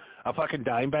a fucking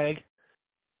dime bag?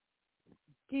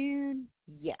 Dude,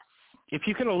 yes. If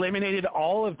you could have eliminated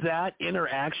all of that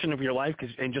interaction of your life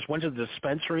and just went to the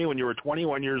dispensary when you were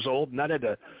 21 years old and not had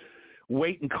to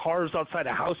wait in cars outside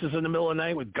of houses in the middle of the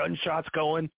night with gunshots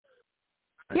going.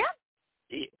 Yeah.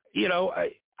 You know,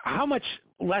 how much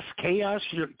less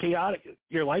chaotic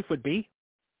your life would be?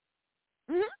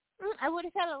 I would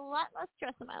have had a lot less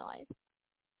stress in my life.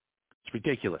 It's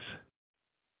ridiculous.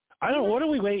 I don't know. What are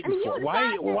we waiting for?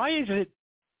 Why is it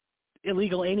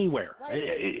illegal anywhere?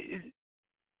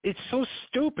 It's so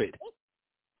stupid.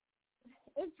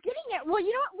 It's getting it. Well,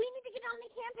 you know what? We need to get on the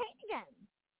campaign again.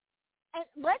 And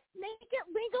let's make it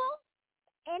legal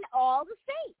in all the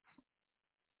states.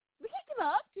 We can't give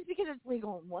up just because it's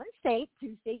legal in 1 state,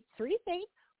 2 states, 3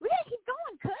 states. We got to keep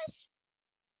going, Kush.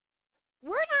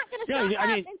 We're not going to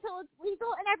stop until it's legal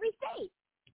in every state.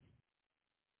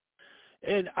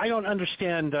 And I don't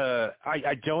understand.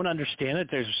 I don't understand it.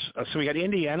 There's so we got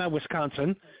Indiana,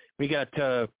 Wisconsin, we got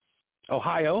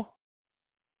Ohio,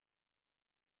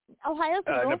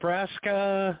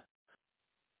 Nebraska,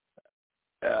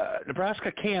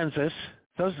 Kansas.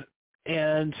 Those,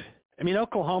 and I mean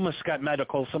Oklahoma's got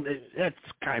medical.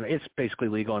 It's basically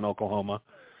legal in Oklahoma.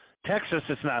 Texas,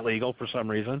 it's not legal for some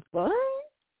reason. What?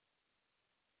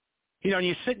 You know, and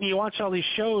you sit and you watch all these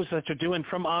shows that they're doing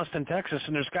from Austin, Texas,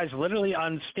 and there's guys literally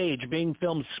on stage being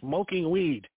filmed smoking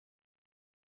weed.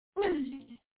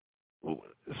 It's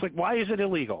like, why is it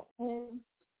illegal?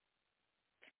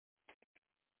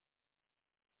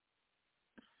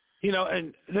 You know,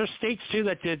 and there's states, too,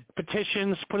 that did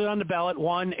petitions, put it on the ballot,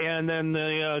 won, and then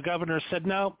the governor said,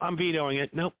 no, I'm vetoing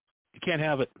it. Nope, you can't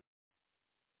have it.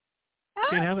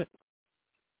 Can't have it.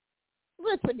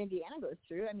 Well, that's what Indiana goes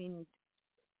through. I mean,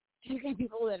 you get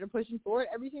people that are pushing for it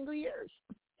every single year.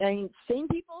 I mean, same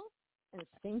people, and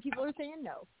same people are saying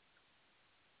no.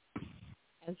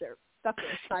 As they're fucking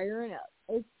firing up.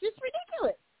 It's just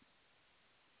ridiculous.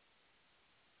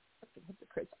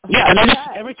 Yeah, and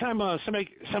every time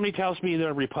somebody tells me they're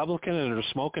a Republican and they're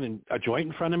smoking a joint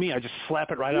in front of me, I just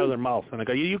slap it right out of their mouth. And I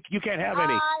go, you can't have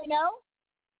any. I know.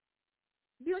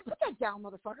 Be like, put that down,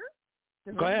 motherfucker.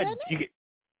 Go ahead.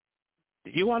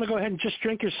 You want to go ahead and just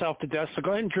drink yourself to death, so go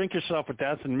ahead and drink yourself to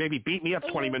death and maybe beat me up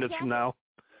 20 minutes from now.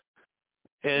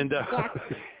 And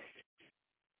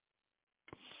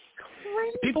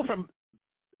people from,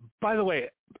 by the way,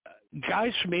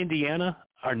 guys from Indiana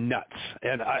are nuts,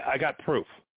 and I got proof.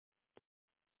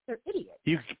 They're idiots.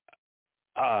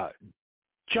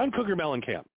 John Cougar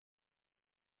Mellencamp.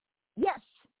 Yes.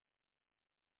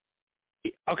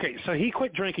 Okay, so he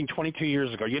quit drinking 22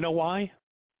 years ago. You know why?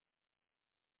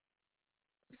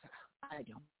 I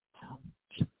don't know.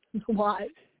 Why?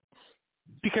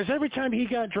 Because every time he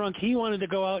got drunk, he wanted to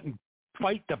go out and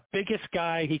fight the biggest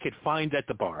guy he could find at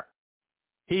the bar.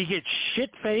 He'd get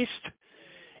shit-faced,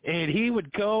 and he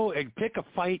would go and pick a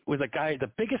fight with the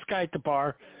biggest guy at the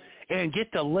bar, and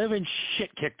get the living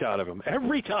shit kicked out of him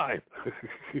every time.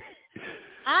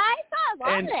 I saw a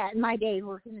lot of that in my day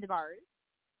working at the bars.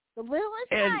 The littlest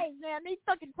guys, man, they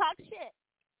fucking talk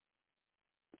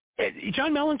shit.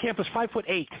 John Mellencamp was 5'8".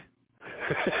 Yeah,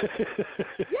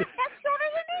 that's shorter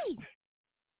than me.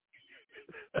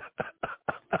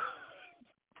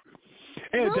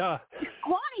 And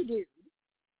squatty dude.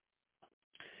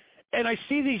 And I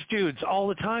see these dudes all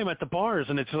the time at the bars,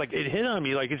 and it's like it hit on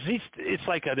me. Like it's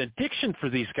like an addiction for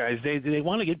these guys. They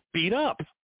want to get beat up.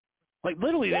 Like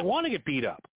literally, they want to get beat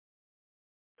up.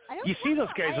 You see those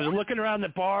guys? They're looking around the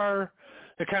bar.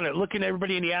 They're kind of looking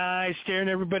everybody in the eyes, staring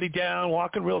everybody down,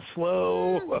 walking real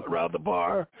slow around the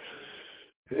bar.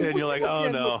 And you're like, oh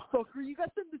no. Fucker, you got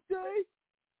something to say?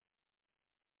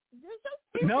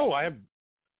 No, I have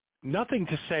nothing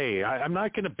to say. I'm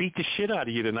not going to beat the shit out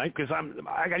of you tonight because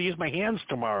I got to use my hands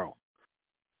tomorrow.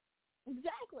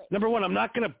 Exactly. Number one, I'm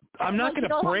not going to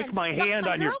break my hand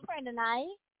on your girlfriend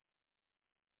tonight.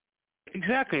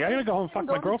 Exactly. I got to go home and fuck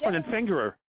my girlfriend and finger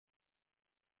her.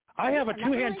 I have a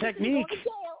two-hand technique.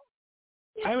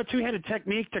 I have a two-handed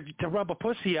technique to rub a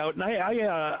pussy out, and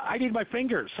I need my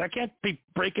fingers. I can't be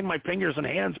breaking my fingers and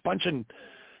hands punching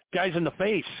guys in the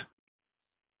face.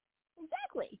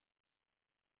 Exactly.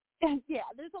 Yeah,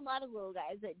 there's a lot of little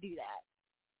guys that do that.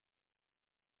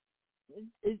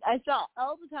 I saw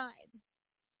all the time.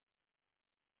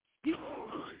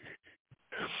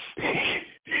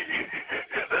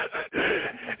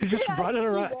 Just running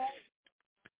around.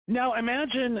 Now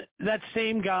imagine that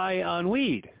same guy on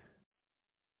weed.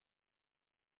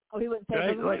 Oh, he wouldn't say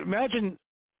right? Like, imagine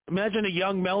a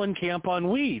young Mellencamp on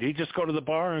weed. He'd just go to the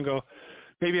bar and go,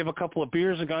 maybe have a couple of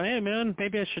beers and go, hey, man,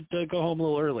 maybe I should go home a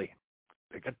little early.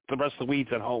 I got the rest of the weeds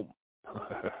at home.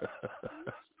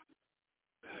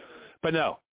 But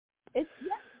no. See,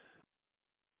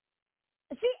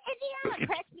 Indiana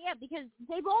cracks me up because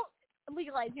they won't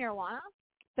legalize marijuana,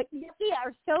 but yet they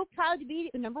are so proud to be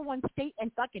the number one state in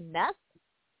fucking meth.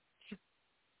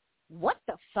 What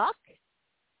the fuck?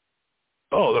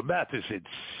 Oh, the meth is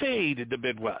insane in the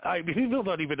Midwest. I mean, people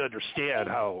don't even understand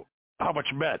how much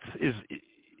meth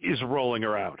is rolling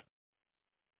around.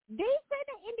 They said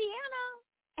that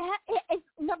Indiana is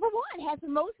number one, has the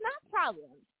most meth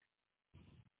problems.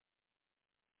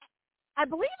 I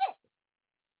believe it.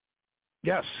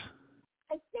 Yes.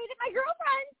 I stayed at my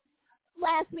girlfriend's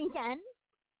last weekend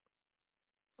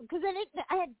because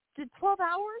I had 12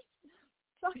 hours.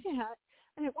 Fuck yeah.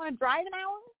 I didn't want to drive an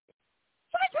hour.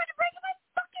 So I tried to break in my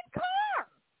fucking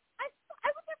car. I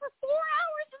was there for 4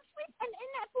 hours and sleep, and in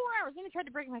that 4 hours, then I tried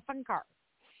to break in my fucking car.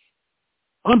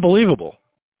 Unbelievable.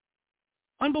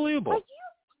 Unbelievable. Like, you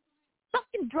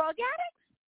fucking drug addicts?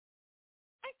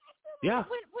 Yeah.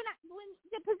 When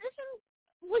the position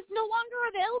was no longer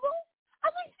available, I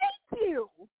was like, thank you.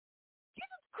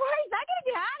 Jesus Christ, I gotta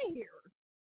get out of here.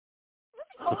 This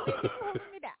is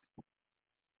holding me back.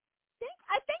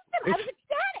 I thanked them. I was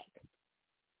ecstatic.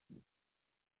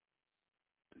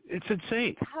 It's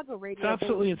insane. Chicago radio. It's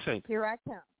absolutely insane. Here I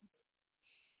come.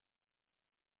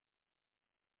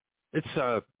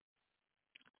 It's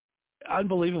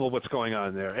unbelievable what's going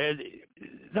on there. And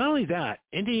not only that,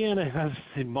 Indiana has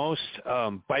the most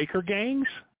biker gangs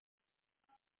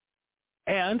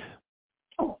and,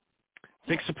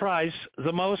 big surprise,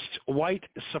 the most white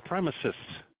supremacists.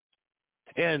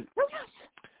 And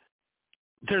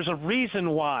there's a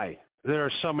reason why there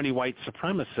are so many white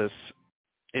supremacists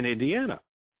in Indiana.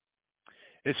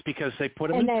 It's because they put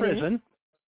them in prison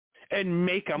and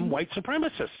make them white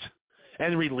supremacists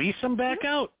and release them back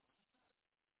out.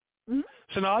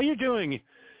 So now all you're doing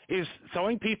is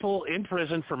throwing people in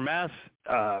prison for meth,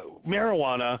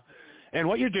 marijuana, and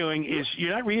what you're doing is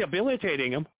you're not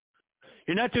rehabilitating them.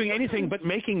 You're not doing anything but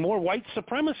making more white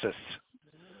supremacists.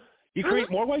 You create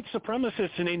more white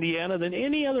supremacists in Indiana than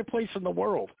any other place in the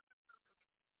world.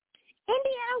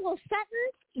 Indiana will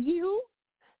sentence you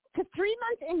to 3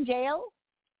 months in jail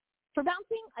for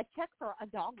bouncing a check for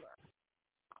 $1.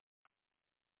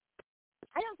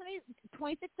 I know somebody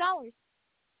 $26.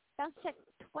 Bounce check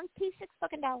 $26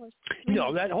 fucking dollars.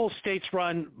 No, that whole state's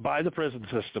run by the prison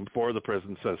system for the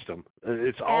prison system.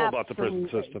 It's all about the prison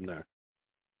system there.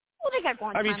 Well, they got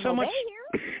Guantanamo Bay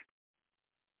here.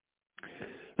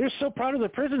 They're so proud of the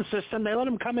prison system, they let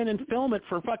them come in and film it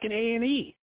for fucking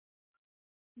A&E.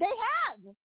 They have.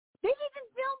 They've even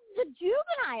filmed the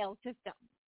juvenile system.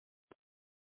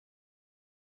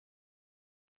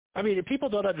 I mean, people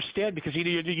don't understand because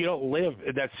you don't live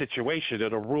in that situation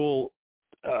in a rural,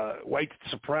 white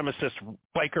supremacist,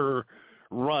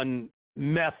 biker-run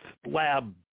meth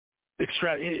lab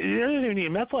extract. There aren't even any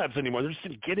meth labs anymore. They're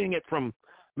just getting it from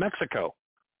Mexico.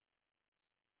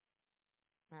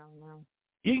 I don't know.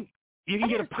 You can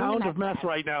get a pound of meth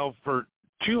right now for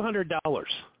 $200.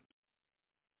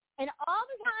 And all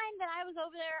the time that I was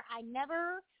over there, I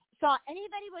never saw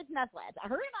anybody with meth labs. I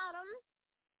heard about them.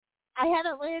 I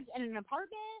haven't lived in an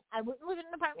apartment. I wouldn't live in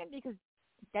an apartment because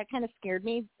that kind of scared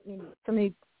me. I mean,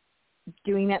 somebody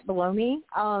doing that below me.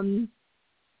 I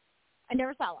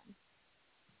never saw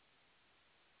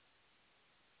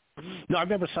one. No, I've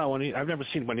never saw one. I've never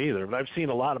seen one either, but I've seen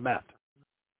a lot of meth.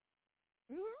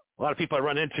 A lot of people I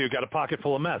run into got a pocket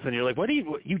full of meth, and you're like, "What do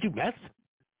you do meth?"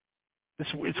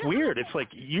 It's weird. It's like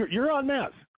you're on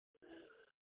meth.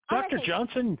 Dr.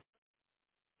 Johnson,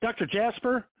 Dr.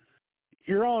 Jasper,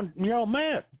 you're on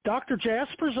meth. Dr.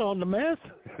 Jasper's on the meth.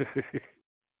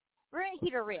 We're gonna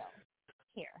keep it real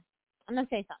here. I'm gonna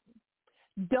say something.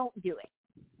 Don't do it.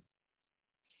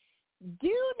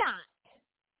 Do not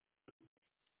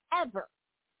ever,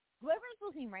 whoever is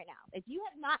listening right now, if you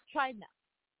have not tried meth,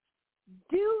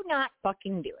 do not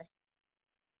fucking do it.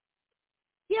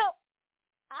 You know,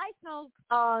 I smoke,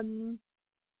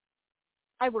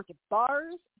 I work at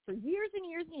bars for years and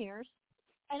years and years,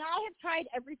 and I have tried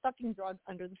every fucking drug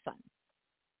under the sun,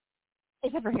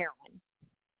 except for heroin.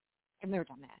 I've never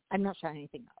done that. I've not tried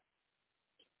anything else.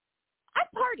 I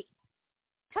partied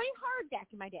hard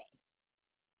back in my day.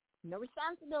 No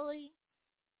responsibility.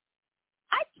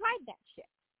 I tried that shit.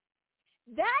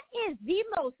 That is the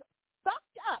most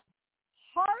fucked up,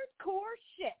 hardcore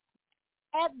shit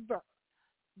ever.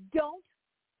 Don't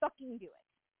fucking do it.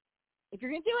 If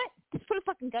you're going to do it, just put a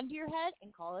fucking gun to your head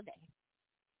and call it a day.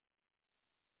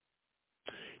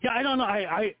 Yeah, I don't know.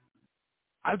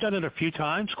 I've done it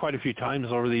quite a few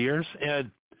times over the years,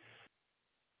 and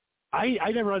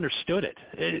I never understood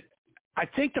it. I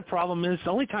think the problem is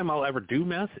the only time I'll ever do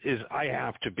meth is I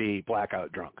have to be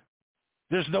blackout drunk.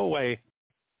 There's no way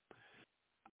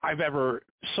I've ever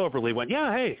soberly went,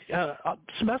 yeah, hey,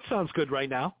 some meth sounds good right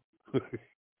now.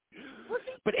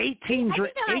 But 18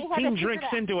 drinks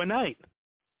into a night.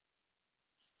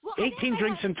 Well, 18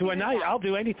 drinks into a night, I'll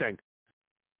do anything.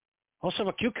 I'll shove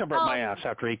a cucumber up my ass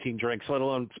after 18 drinks, let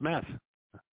alone meth.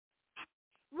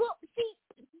 Well, see,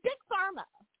 Big Pharma.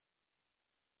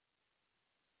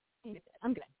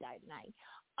 I'm going to die tonight.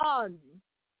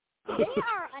 They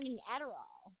are on an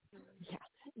Adderall. Yeah,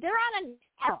 they're on an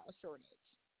Adderall shortage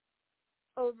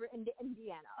over in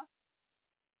Indiana.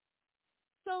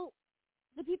 So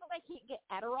the people that can't get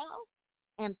Adderall,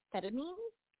 amphetamine,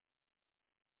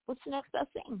 what's the next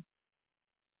best thing?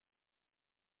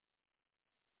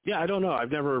 Yeah, I don't know.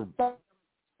 I've never.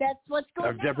 That's what's going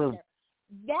on there.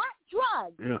 That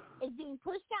drug is being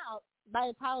pushed out by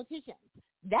the politicians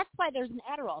That's why there's an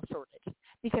Adderall shortage,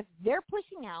 because they're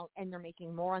pushing out and they're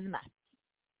making more on the mess.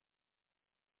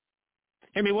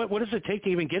 I mean, what does it take to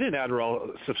even get an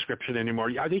Adderall subscription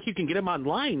anymore? I think you can get them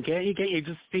online, can't you? Can't you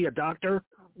just see a doctor?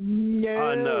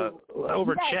 No.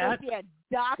 Over you chat? Go see a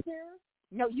doctor?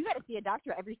 No, you got to see a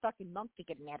doctor every fucking month to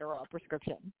get an Adderall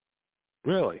prescription.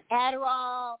 Really?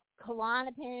 Adderall,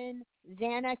 Klonopin,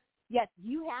 Xanax. Yes,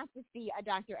 you have to see a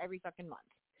doctor every fucking month.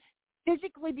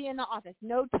 Physically be in the office.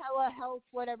 No telehealth,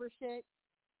 whatever shit.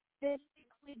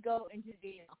 Physically go into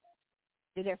the office.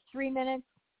 Do there 3 minutes.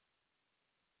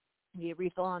 Do you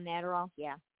refill on Adderall?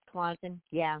 Yeah. Klonopin?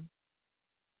 Yeah.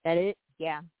 That it?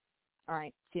 Yeah. All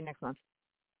right. See you next month.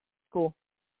 Cool.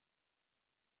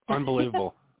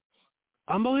 Unbelievable.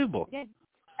 Unbelievable. Yeah.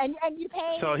 And you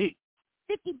pay so $50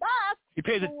 you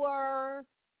pay for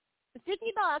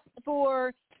 $50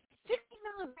 for 60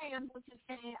 milligrams, let's just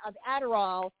say, of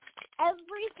Adderall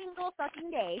every single fucking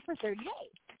day for 30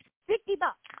 days. $50.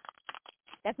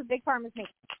 That's what Big Pharma's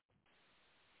making.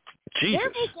 Jesus. They're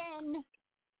making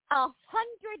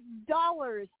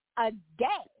 $100 a day,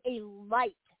 a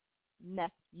light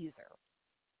meth user.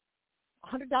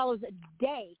 $100 a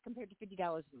day compared to $50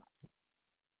 a month.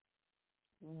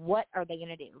 What are they going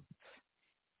to do?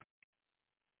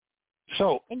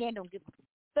 So, and they don't give a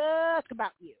fuck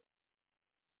about you.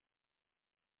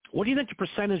 What do you think the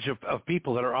percentage of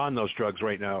people that are on those drugs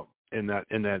right now in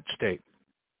that state?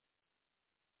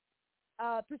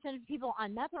 Percentage of people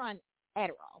on meth or on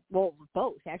Adderall? Well,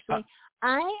 both, actually.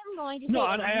 I am going to say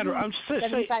on Adderall. I'm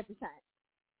 75%.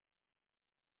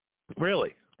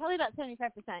 Really? Probably about 75%,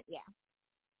 yeah.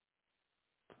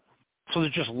 So they're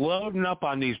just loading up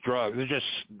on these drugs.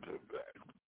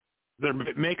 They're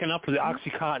making up for the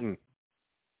OxyContin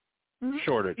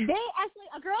shortage. They actually,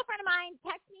 a girlfriend of mine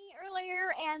texted me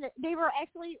earlier, and they were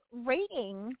actually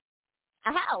raiding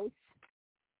a house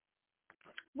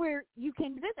where you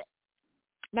came to visit.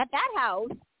 Not that house,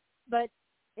 but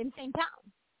in the same town.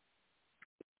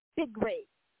 Big raid.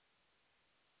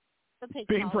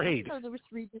 Big raid. So they were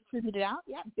redistributed out.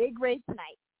 Yeah, big raid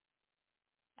tonight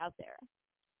out there.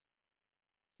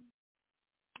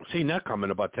 Seen that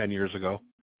coming about 10 years ago.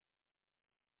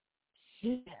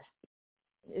 Yeah.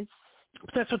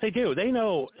 But that's what they do. They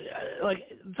know, like,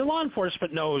 the law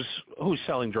enforcement knows who's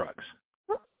selling drugs.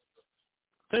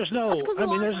 There's no, I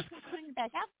mean, there's,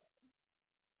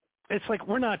 it's like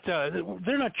they're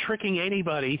not tricking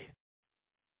anybody.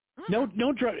 No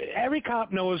drug, every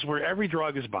cop knows where every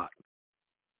drug is bought.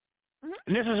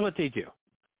 And this is what they do.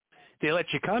 They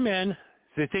let you come in.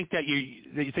 They think that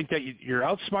you're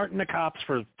outsmarting the cops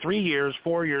for 3 years,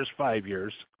 4 years, 5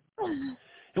 years. And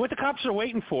what the cops are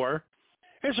waiting for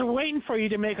is they're waiting for you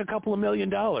to make a couple of $1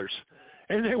 million.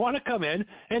 And they want to come in,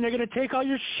 and they're going to take all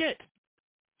your shit.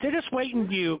 They're just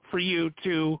waiting for you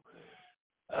to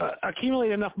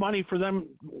accumulate enough money for them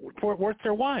for it worth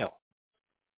their while.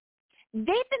 They've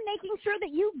been making sure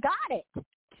that you got it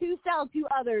to sell to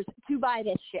others to buy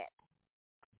this shit.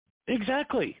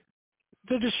 Exactly.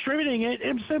 They're distributing it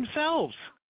themselves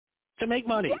to make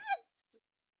money.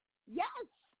 Yes.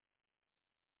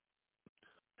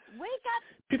 Wake up.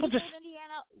 People just,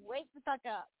 Indiana, wake the fuck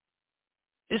up.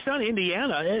 It's not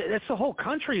Indiana. It's the whole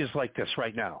country is like this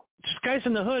right now. Just guys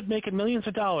in the hood making millions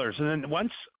of dollars. And then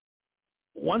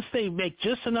once they make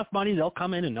just enough money, they'll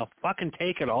come in and they'll fucking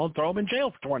take it all and throw them in jail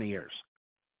for 20 years.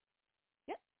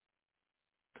 Yep.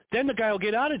 Then the guy will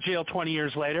get out of jail 20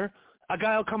 years later. A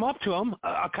guy will come up to him,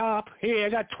 a cop, hey, I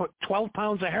got 12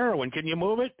 pounds of heroin. Can you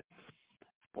move it?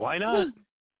 Why not?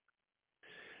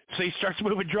 So he starts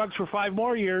moving drugs for 5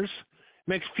 more years,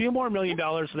 makes a few more $1 million.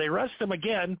 They arrest him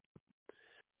again.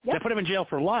 They put him in jail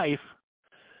for life.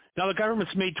 Now the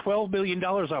government's made $12 billion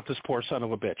off this poor son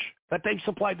of a bitch that they've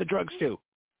supplied the drugs to.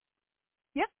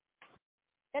 Yep.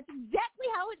 That's exactly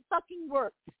how it fucking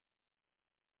works.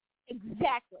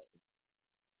 Exactly.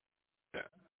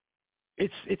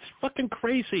 It's fucking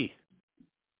crazy.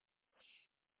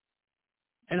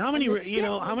 And how many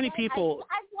how many people?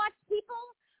 I've watched people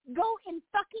go in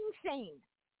fucking insane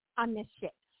on this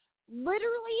shit.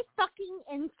 Literally fucking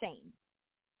insane.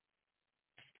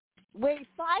 Weigh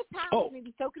 5 pounds,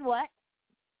 maybe soaking wet.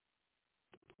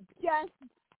 Just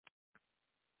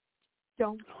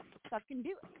don't fucking do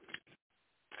it.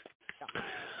 Don't.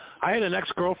 I had an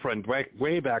ex-girlfriend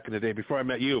way back in the day before I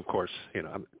met you, of course.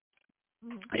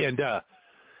 And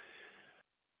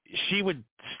she would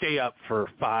stay up for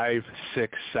 5,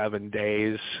 6, 7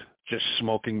 days just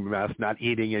smoking meth, not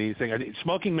eating anything.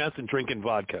 Smoking meth and drinking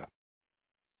vodka.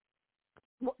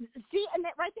 Well, see, and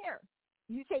that right there.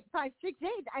 You take 5, 6 days.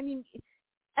 I mean,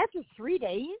 after 3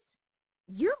 days,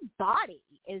 your body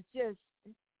is just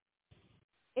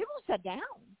It will shut down.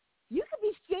 You could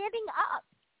be standing up,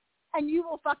 and you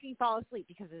will fucking fall asleep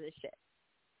because of this shit.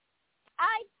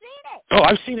 I've seen it. Oh,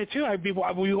 I've seen it too. I'd be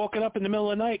woken up in the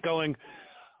middle of the night going,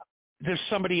 "There's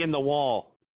somebody in the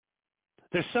wall.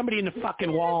 There's somebody in the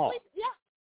fucking wall." Yeah.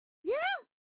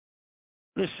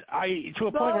 To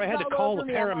a point where I had to call the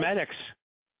paramedics.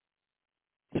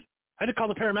 I had to call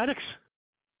the paramedics.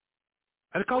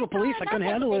 I had to call the police. I couldn't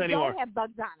handle it anymore. They don't have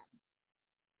bugs on them.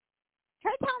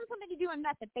 Try telling somebody doing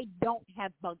meth that they don't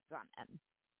have bugs on them.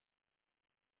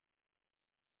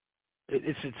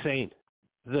 It's insane.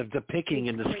 The picking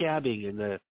and the scabbing and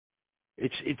it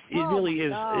really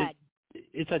is.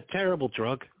 It's a terrible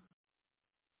drug.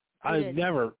 I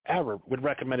never ever would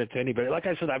recommend it to anybody. Like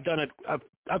I said, I've done it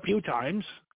a few times,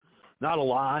 not a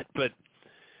lot, but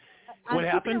what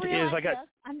happened is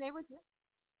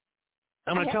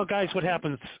I'm going to tell guys what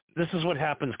happens. This is what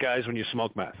happens, guys, when you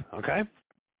smoke meth. Okay,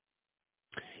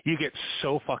 you get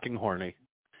so fucking horny.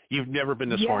 You've never been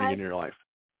this horny in your life.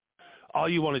 All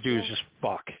you want to do is just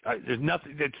fuck. There's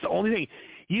nothing. It's the only thing.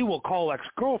 You will call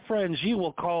ex-girlfriends. You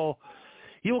will call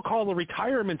the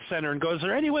retirement center and go, "Is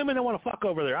there any women that want to fuck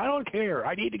over there? I don't care.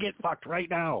 I need to get fucked right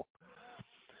now."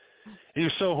 And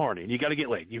you're so horny, and you got to get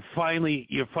laid. You're finally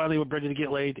ready to get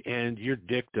laid, and your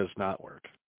dick does not work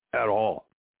at all.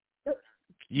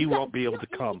 You won't be able to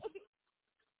come.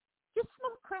 Just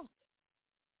smoke crack.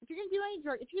 If you're gonna do any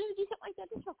drug, if you're gonna do something like that,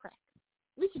 just smoke crack.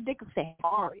 At least your dick will stay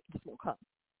hard. It just won't come.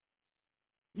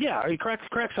 Yeah, I mean,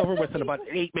 crack's over with in about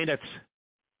 8 minutes.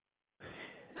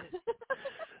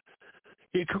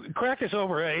 Crack is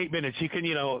over at 8 minutes. You can,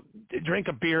 drink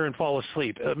a beer and fall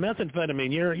asleep.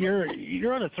 Methamphetamine,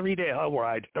 you're on a 3-day hell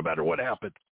ride, no matter what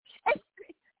happens.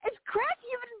 Is crack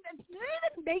even? Do they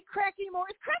even make crack anymore?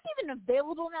 Is crack even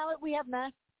available now that we have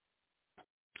meth?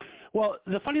 Well,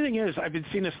 the funny thing is, I've been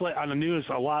seeing this on the news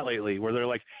a lot lately, where they're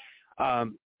like,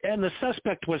 and the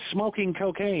suspect was smoking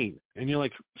cocaine, and you're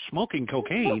like, smoking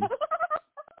cocaine?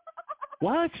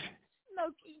 What?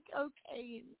 Smoking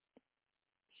cocaine.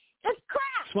 It's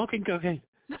crack. Smoking cocaine.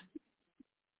 It's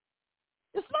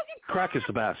smoking crack. Crack is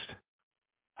the best.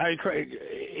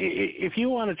 If you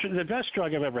want the best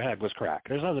drug I've ever had was crack.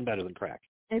 There's nothing better than crack.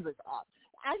 It was awesome.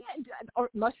 Or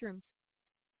mushrooms.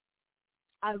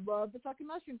 I love the fucking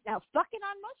mushrooms. Now, fucking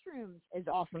on mushrooms is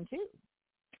awesome too.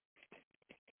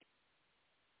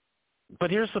 But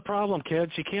here's the problem,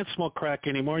 kids. You can't smoke crack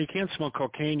anymore. You can't smoke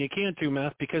cocaine. You can't do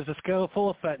meth because it's full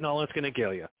of fentanyl. It's going to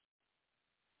kill you.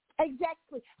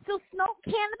 Exactly. So smoke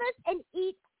cannabis and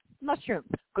eat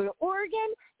mushrooms. Go to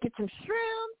Oregon, get some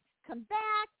shrooms, come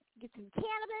back, get some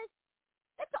cannabis.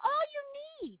 That's all you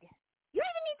need. You don't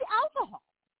even need the alcohol.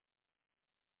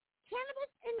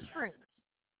 Cannabis and shrooms,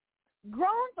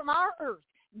 grown from our earth,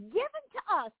 given to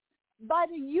us by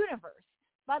the universe,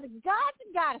 by the gods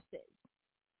and goddesses.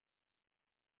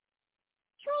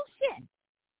 True shit.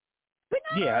 But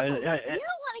no, you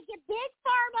don't want to get big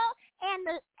pharma and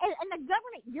the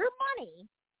government your money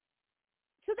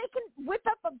so they can whip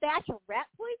up a batch of rat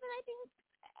poison, I think,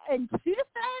 and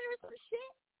pseudocyan or some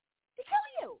shit to kill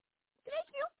you. To make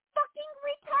you fucking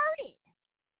retarded.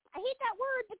 I hate that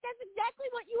word, but that's exactly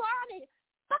what you are.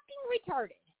 Fucking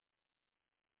retarded.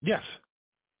 Yes.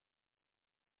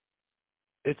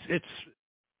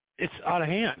 It's out of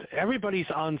hand. Everybody's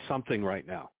on something right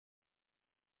now.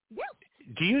 Yes.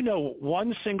 Do you know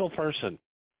one single person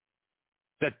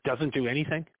that doesn't do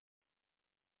anything?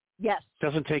 Yes.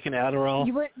 Doesn't take an Adderall?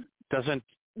 Doesn't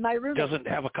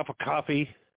have a cup of coffee?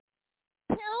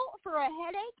 Pill for a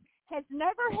headache, has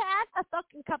never had a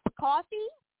fucking cup of coffee?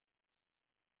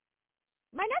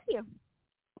 My nephew.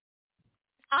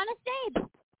 Honest Abe.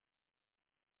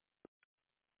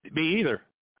 Me either.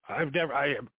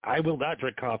 I will not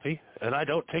drink coffee, and I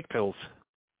don't take pills.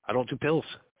 I don't do pills.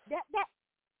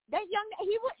 That young,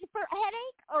 he went for a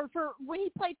headache or for when he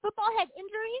played football, had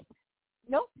injuries.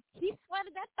 Nope, he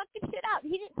sweated that fucking shit out.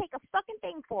 He didn't take a fucking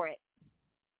thing for it.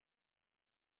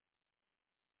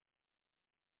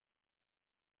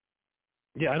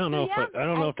 Yeah, I don't know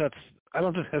if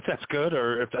that's good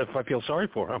or if I feel sorry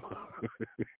for him.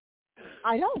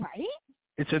 I know, right?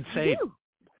 It's insane.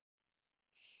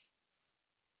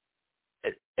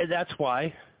 And that's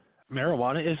why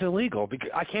marijuana is illegal, because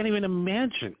I can't even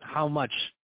imagine how much.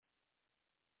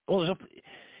 Well,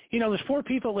 there's 4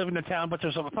 people living in town, but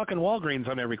there's a fucking Walgreens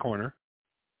on every corner.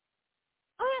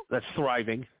 That's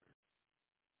thriving.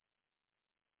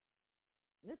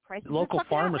 Local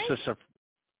pharmacists are.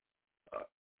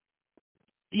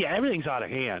 Yeah, everything's out of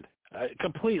hand,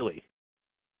 completely.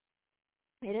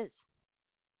 It is.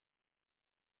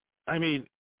 I mean,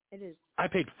 it is. I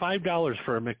paid $5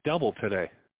 for a McDouble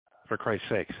today, for Christ's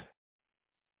sakes.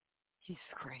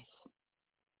 Jesus Christ.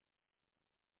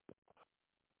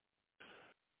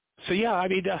 So, yeah, I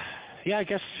mean, I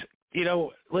guess,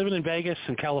 living in Vegas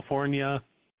and California,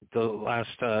 the last,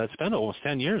 it's been almost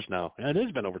 10 years now. It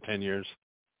has been over 10 years.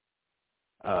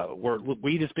 Where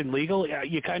weed has been legal,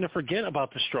 you kind of forget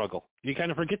about the struggle. You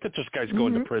kind of forget that this guy's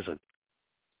going to prison.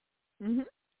 Mm-hmm.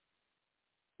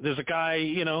 There's a guy,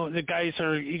 he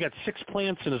got 6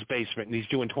 plants in his basement and he's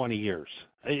doing 20 years.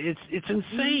 It's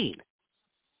insane.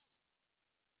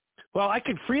 Well, I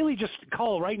could freely just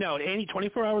call right now, any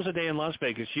 24 hours a day in Las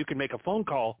Vegas, you can make a phone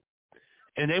call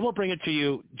and they will bring it to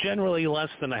you generally less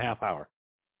than a half hour.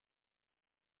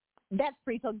 That's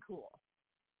pretty fucking cool.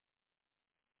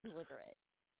 Deliver it.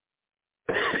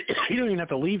 You don't even have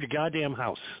to leave your goddamn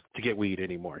house to get weed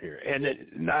anymore here. And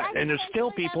there's still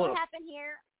people. Happen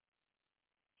here.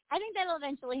 I think that'll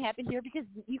eventually happen here because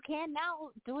you can now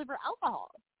deliver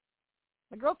alcohol.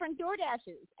 My girlfriend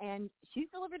DoorDashes, and she's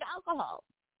delivered alcohol.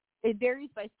 It varies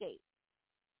by state.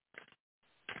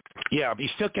 Yeah, but you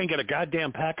still can't get a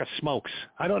goddamn pack of smokes.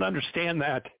 I don't understand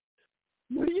that.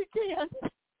 No, you can't.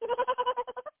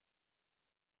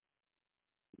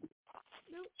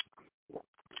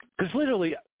 Because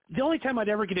literally, the only time I'd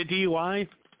ever get a DUI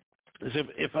is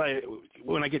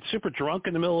when I get super drunk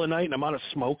in the middle of the night and I'm out of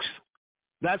smokes.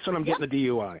 That's when I'm getting the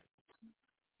DUI.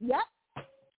 Yep.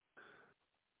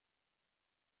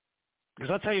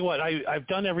 Because I'll tell you what, I've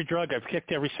done every drug. I've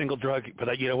kicked every single drug.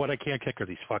 But you know what I can't kick are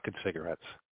these fucking cigarettes.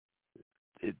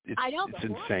 I know. It's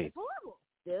insane. It's horrible.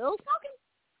 Still smoking.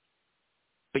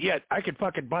 But yet, I could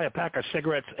fucking buy a pack of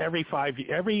cigarettes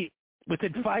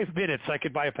within 5 minutes, I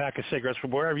could buy a pack of cigarettes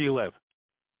from wherever you live.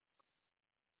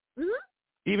 Mm-hmm.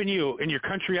 Even you, in your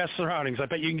country-ass surroundings, I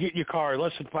bet you can get in your car in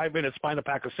less than 5 minutes, find a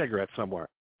pack of cigarettes somewhere.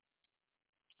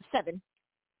 7.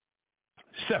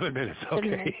 7 minutes, okay.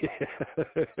 7 minutes.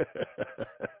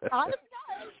 Honest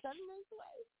God, 7 minutes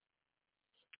away.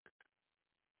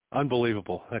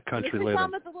 Unbelievable, that country living.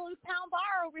 I'm at the little town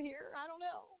bar over here. I don't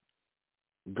know.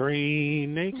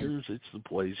 Green Acres, it's the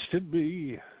place to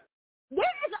be.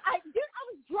 I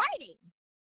was driving,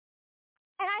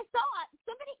 and I saw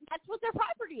somebody, that's what their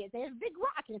property is. They had a big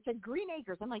rock, and it said Green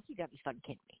Acres. I'm like, you got to be fucking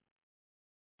kidding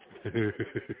me.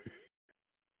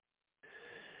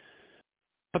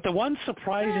 But the one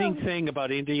surprising thing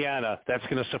about Indiana that's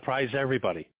going to surprise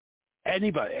everybody,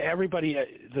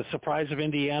 the surprise of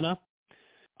Indiana,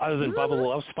 other than Bubba the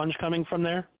Love Sponge coming from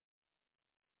there.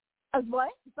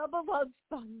 What? Bubba Love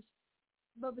Sponge.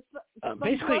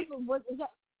 Basically, what is that?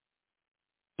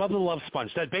 Bubba the Love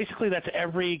Sponge. That's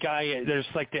every guy. There's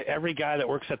every guy that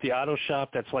works at the auto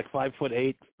shop that's like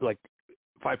 5'8", like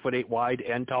 5'8" wide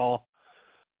and tall.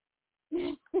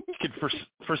 Could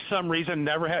for some reason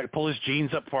never had to pull his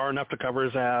jeans up far enough to cover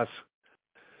his ass.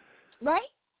 Right?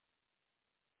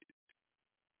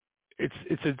 It's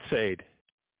insane.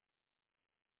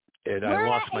 And I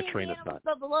lost my train of thought.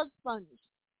 Bubba Love Sponge.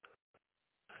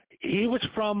 He was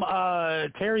from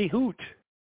Terre Haute.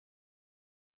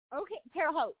 Okay,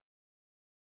 Terre Haute.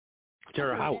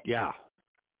 Terre Haute, yeah.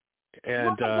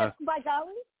 And by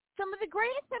golly, some of the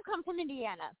greatest have come from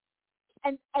Indiana.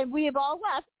 And we have all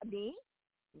left. Me,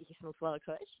 Nikki Smokes Wella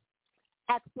Kush,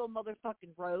 Axel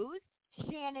motherfucking Rose,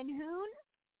 Shannon Hoon.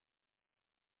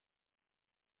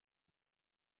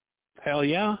 Hell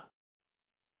yeah.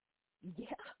 Yeah.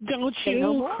 Don't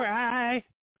you cry.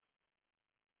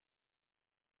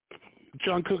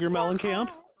 John Cougar Mellencamp.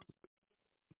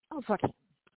 Oh, fuck him.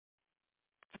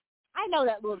 I know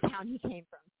that little town he came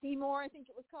from. Seymour, I think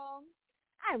it was called.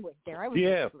 I went there. I went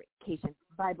to vacation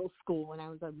Bible school when I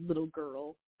was a little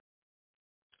girl.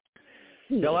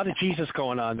 Yeah, a lot of Jesus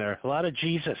going on there. A lot of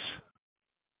Jesus.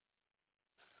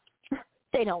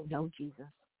 They don't know Jesus.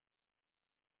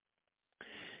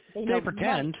 They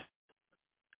pretend. Money.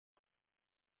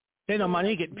 They know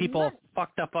money, getting people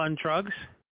fucked up on drugs.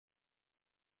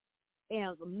 They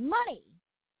know the money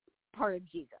part of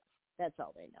Jesus. That's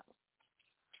all they know.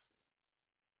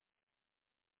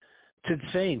 It's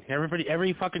insane.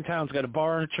 Every fucking town's got a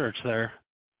bar and a church there.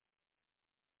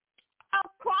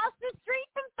 Across the street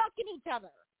from fucking each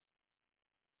other.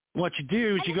 What you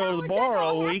do is you go to the bar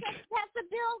all week. Have to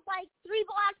build like 3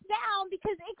 blocks down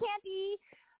because it can't be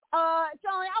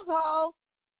selling alcohol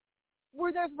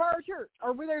where there's a bar or church,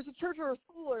 or where there's a church or a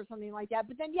school or something like that.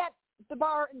 But then yet the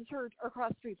bar and the church are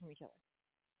across the street from each other.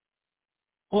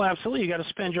 Well, absolutely. You got to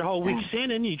spend your whole week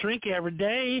sinning. You drink every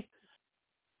day.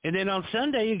 And then on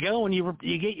Sunday you go and you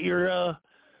get your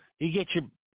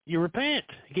repent.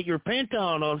 You get your repent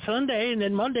on Sunday, and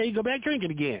then Monday you go back drinking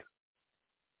again.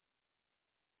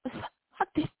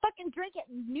 They fucking drink at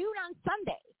noon on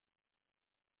Sunday.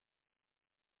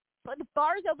 But the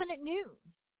bars open at noon.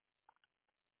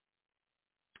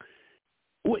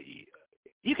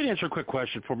 You can answer a quick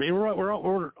question for me.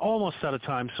 We're almost out of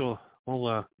time, so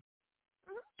we'll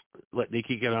let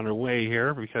Nikki get on her way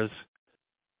here because,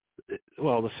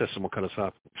 well, the system will cut us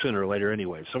off sooner or later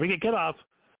anyway. So we can get off.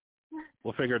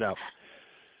 We'll figure it out.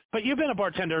 But you've been a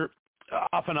bartender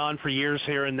off and on for years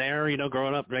here and there, you know,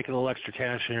 growing up, making a little extra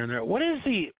cash here and there. What is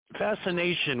the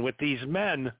fascination with these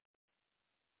men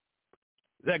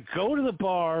that go to the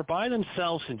bar by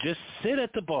themselves and just sit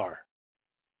at the bar?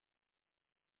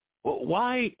 Well,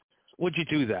 why would you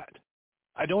do that?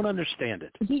 I don't understand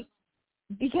it.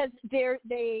 Because their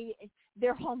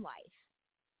home life,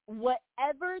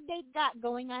 whatever they got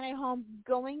going on at home,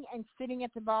 going and sitting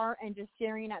at the bar and just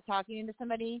staring and not talking to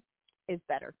somebody is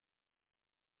better.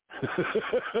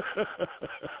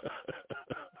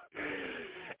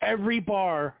 Every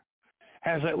bar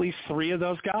has at least 3 of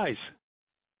those guys.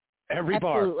 Every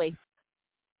Absolutely.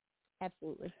 bar.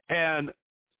 Absolutely. And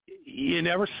you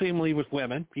never see them leave with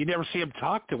women. You never see them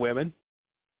talk to women.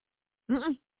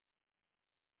 Mm-mm.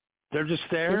 They're just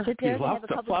there. They left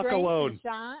the fuck alone.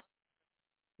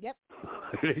 Yep.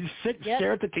 They just sit and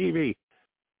stare at the TV.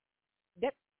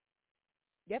 Yep.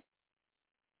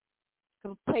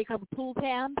 Play a couple pool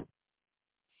tabs.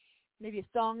 Maybe a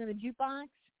song in the jukebox.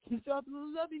 Can't stop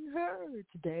loving her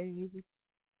today.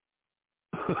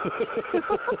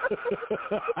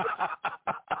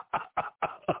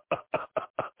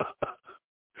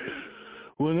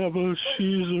 Whenever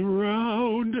she's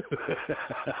around.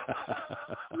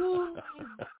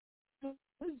 That's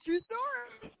a true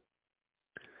story.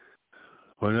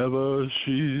 Whenever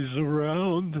she's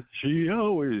around, she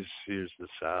always hears the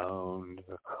sound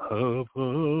of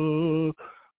a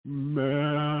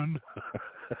man.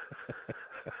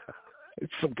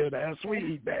 It's some good ass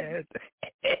weed, man.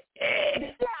 Yeah.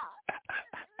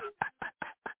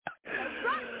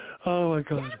 Oh my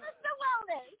God.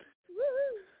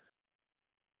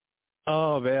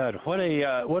 Oh man, what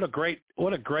a great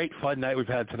fun night we've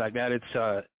had tonight, man.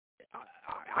 It's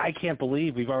I can't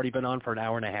believe we've already been on for an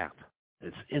hour and a half.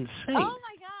 It's insane. Oh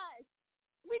my gosh,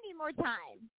 we need more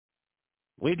time.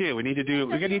 We do. We need to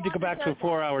go back to a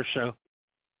 4-hour show.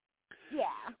 Yeah.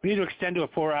 We need to extend to a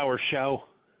 4-hour show,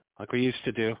 like we used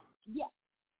to do. Yes.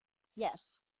 Yes.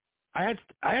 I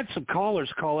had some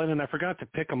callers call in and I forgot to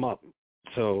pick them up.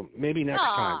 So maybe next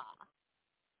time.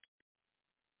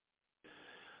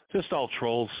 Just all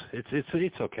trolls.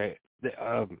 It's okay.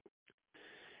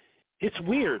 It's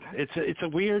weird. It's a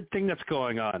weird thing that's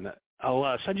going on.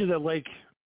 I'll send you the link.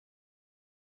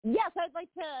 Yes, I'd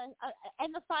like to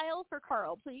and the file for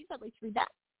Carl, please. I'd like to read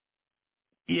that.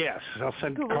 Yes, I'll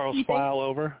send Cool. Carl's file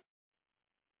over.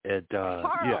 And Carl.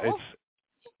 yeah,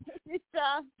 it's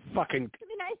fucking it's gonna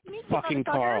be nice to meet you, fucking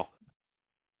Carl.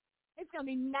 It's gonna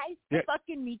be nice to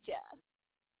fucking meet you.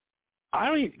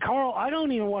 Carl, I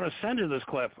don't even want to send her this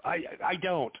clip. I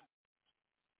don't.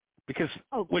 Because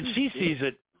when she sees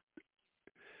it,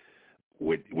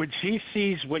 when she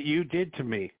sees what you did to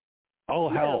me, all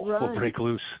hell will break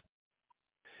loose.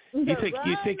 You think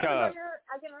I can already tell.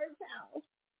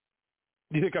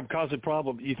 You think I'm causing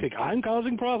problems? You think I'm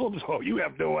causing problems? Oh, you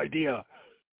have no idea.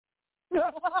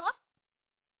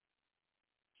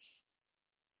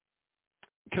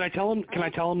 Can I tell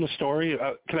him the story?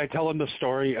 Can I tell him the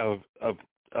story of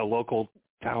a local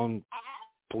town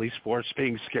police force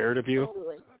being scared of you?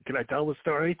 Absolutely. Can I tell the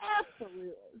story?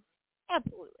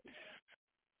 Absolutely.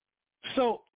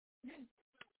 So,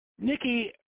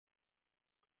 Nikki,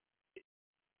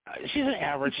 she's an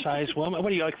average sized woman.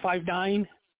 What are you, like 5'9"?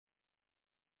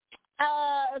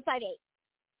 5'8".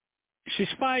 She's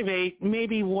 5'8",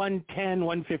 maybe 110,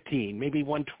 115, maybe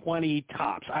 120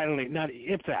 tops. I don't know, not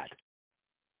if that.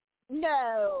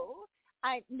 No.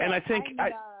 I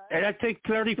think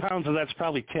 30 pounds of that's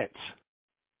probably tits.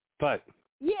 But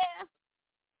yeah.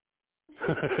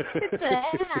 It's an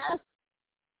ass.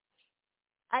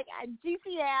 I got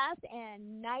juicy ass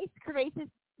and nice, courageous,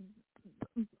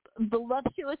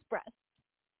 voluptuous breasts.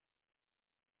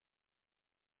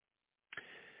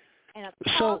 And I'm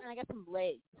tall, and I got some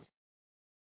legs.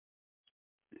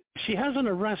 She has an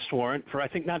arrest warrant for, I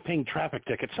think, not paying traffic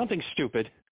tickets. Something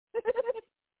stupid.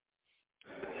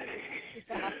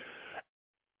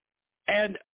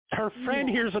 And her friend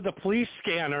here's at the police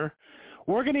scanner.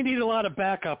 We're going to need a lot of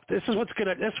backup. This one's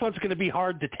going to be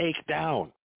hard to take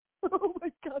down. Oh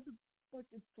my God, the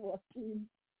fucking SWAT team.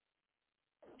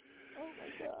 Oh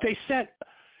my God.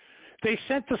 They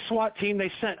sent the SWAT team.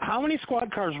 How many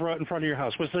squad cars were out in front of your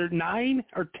house? Was there 9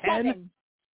 or 10?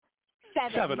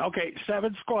 7. Okay,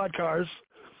 7 squad cars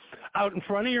out in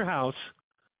front of your house.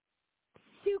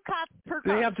 2 cops per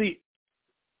car.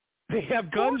 They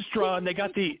have guns drawn. They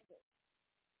got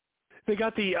They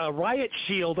got the riot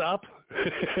shield up.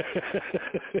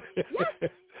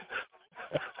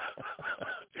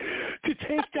 To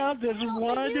take down this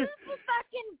one. Who's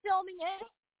fucking filming it?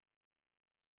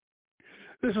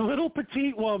 This little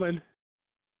petite woman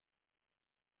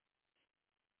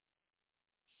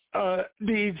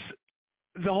needs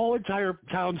the whole entire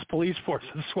town's police force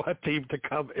and SWAT team to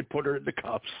come and put her in the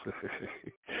cuffs.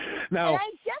 Now, and I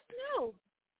just moved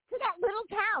to that little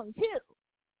town too,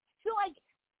 so like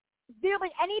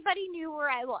barely anybody knew where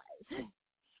I was.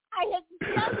 I had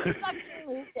just fucking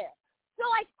moved there, so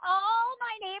like all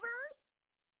my neighbors,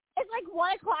 it's like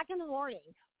 1 o'clock in the morning.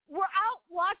 We're out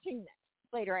watching this.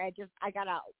 Later, I got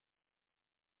out.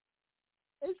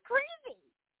 It was crazy.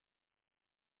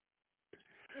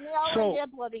 And they all ended up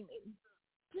loving me.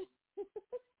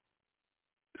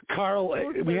 Carl,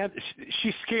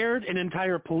 she scared an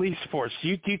entire police force.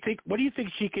 What do you think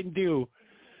she can do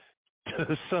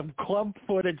to some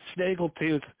club-footed,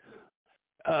 snaggletooth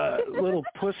little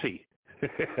pussy?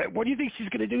 What do you think she's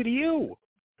going to do to you?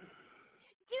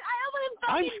 Dude, I opened the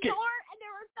fucking door and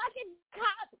there were fucking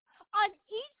cops on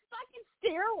each fucking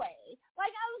stairway.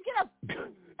 Like I was going to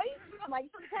face them like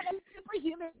some kind of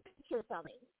superhuman or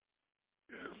something.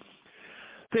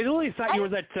 They only thought you were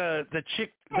the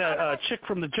chick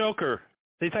from the Joker.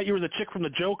 They thought you were the chick from the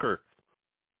Joker.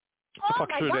 Oh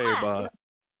fuck's my her God. name?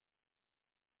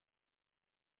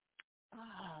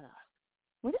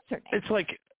 What is her name? It's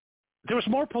like there was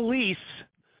more police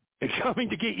coming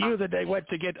to get you than they went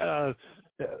to get the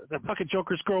fucking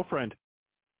Joker's girlfriend.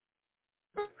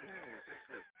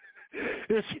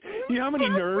 You know how many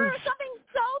nerds? For something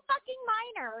so fucking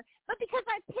minor, but because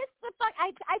I pissed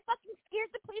I fucking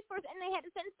scared the police force, and they had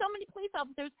to send so many police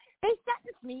officers. They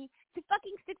sentenced me to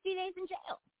fucking 60 days in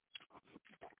jail.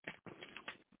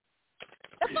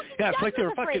 Yeah, it's like they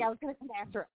were afraid fucking. I was going to come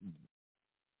after him.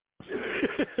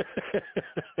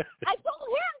 I told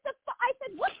him I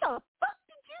said, "What the fuck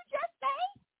did you just say?"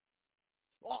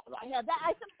 Well, I had that.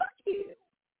 I said, "Fuck you,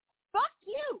 fuck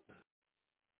you."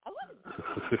 I wasn't.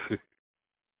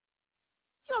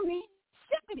 So mean,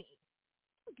 shit to me.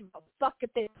 I don't give a fuck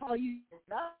if they call you.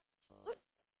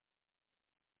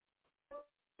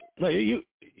 No, you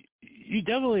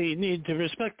definitely need to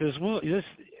respect this. Well,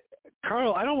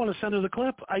 Carl, I don't want to send her the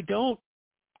clip. I don't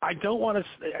want to.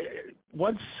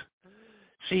 Once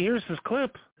she hears this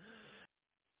clip,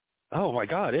 oh my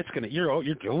God, it's gonna.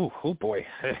 Oh boy.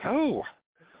 Oh.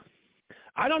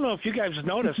 I don't know if you guys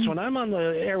noticed when I'm on the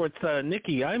air with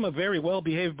Nikki, I'm a very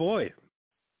well-behaved boy.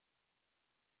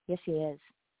 Yes, he is.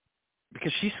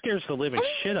 Because she scares the living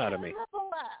shit out of me.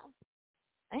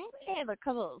 I think we have a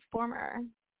couple of former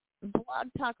blog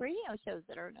talk radio shows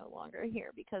that are no longer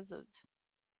here because of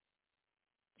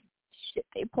shit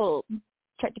they pulled,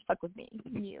 tried to fuck with me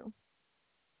and you.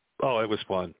 Oh, it was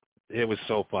fun. It was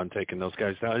so fun taking those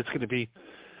guys down. It's going to be...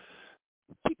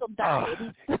 People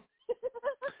died.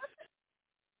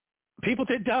 People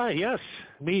did die, yes.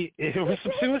 There was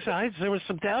some suicides. There was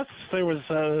some deaths. There was...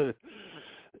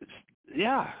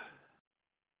 yeah.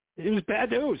 It was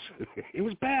bad news. It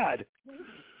was bad.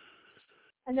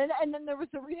 And then there was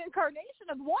the reincarnation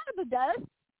of one of the dead.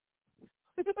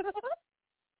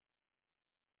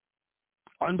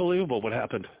 Unbelievable what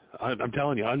happened. I'm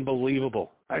telling you,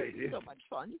 unbelievable. So much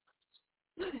fun.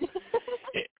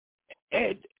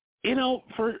 And,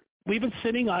 we've been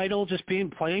sitting idle, just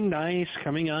playing nice,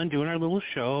 coming on, doing our little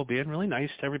show, being really nice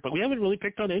to everybody. We haven't really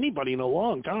picked on anybody in a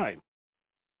long time.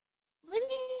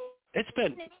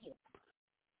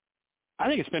 I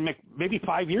think it's been maybe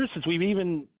 5 years since we've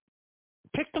even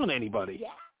picked on anybody.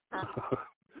 Yeah.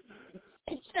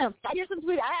 It's been 5 years since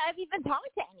I've even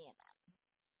talked to any of them.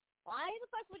 Why the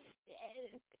fuck would you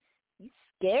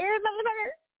scared,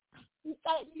 motherfucker? You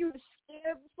thought you were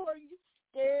scared before you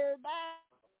scared back?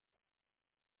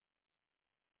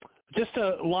 Just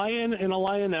a lion and a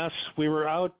lioness. We were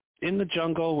out in the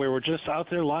jungle. We were just out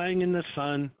there lying in the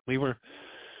sun. We were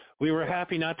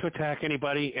happy not to attack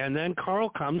anybody. And then Carl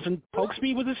comes and pokes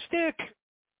me with a stick.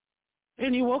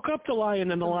 And you woke up the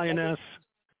lion and the lioness.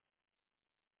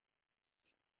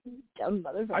 Dumb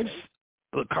motherfucker.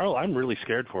 Look, Carl, I'm really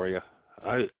scared for you.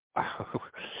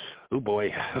 Oh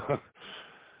boy.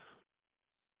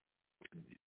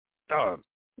 Carl.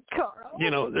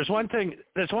 There's one thing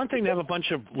to have a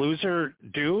bunch of loser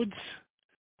dudes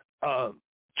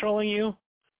trolling you,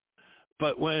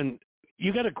 but when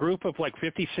you got a group of like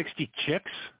 50, 60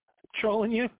 chicks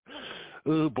trolling you,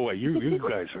 oh boy, you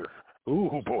guys are,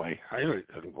 oh boy, I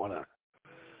don't want to.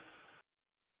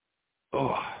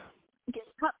 Oh. Do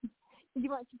you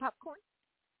want some popcorn?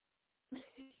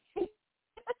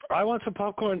 I want some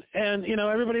popcorn, and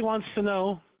everybody wants to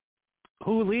know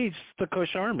who leads the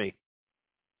Kush Army?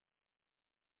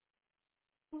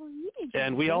 Well, you did.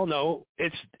 And we all know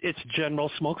it's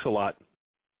General Smokes a Lot.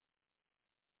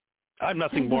 I'm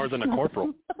nothing more than a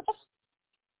corporal.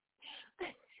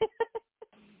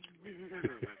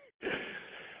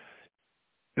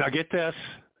 Now get this.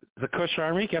 The Kush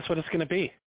Army, guess what it's going to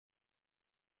be?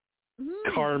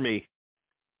 Carmy.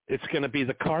 It's going to be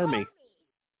the Carmy.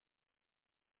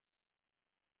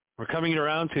 We're coming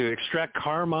around to extract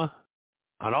karma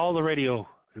on all the radio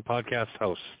and podcast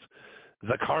hosts.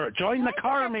 Join the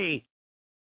Carmy.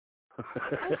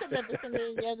 I said that to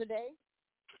somebody the other day.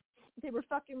 They were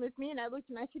fucking with me, and I looked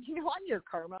and I said, I'm your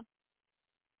karma.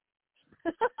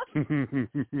 I'm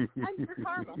your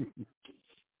karma.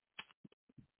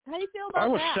 How do you feel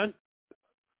about that?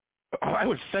 I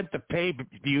was sent to pay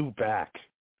you back.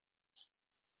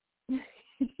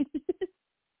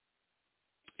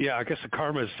 Yeah, I guess the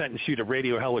karma has sentenced you to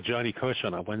radio hell with Johnny Kush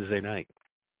on a Wednesday night.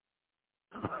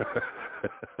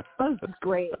 Oh, this is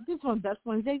great. This is one of the best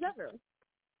Wednesdays ever.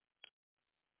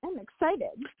 I'm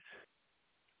excited.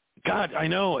 God, I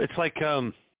know. It's like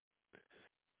the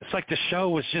show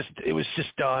was just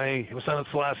dying. It was on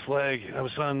its last leg. I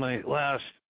was on my last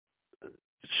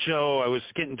show. I was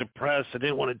getting depressed. I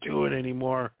didn't want to do it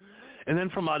anymore. And then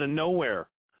from out of nowhere,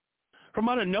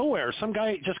 some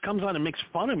guy just comes on and makes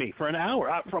fun of me for an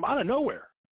hour from out of nowhere.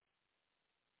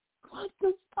 What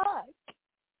the fuck?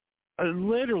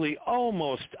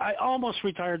 I almost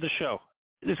retired the show.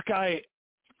 This guy.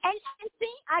 And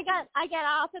see, I got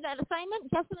offered that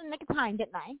assignment just in the nick of time,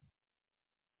 didn't I?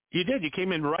 You did. You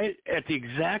came in right at the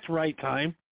exact right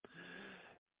time.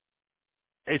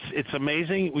 It's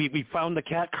amazing. We found the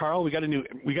cat Carl. We got a new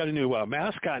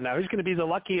mascot now. He's going to be the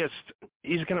luckiest.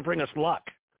 He's going to bring us luck.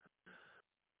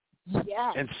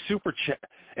 Yeah. And super chat.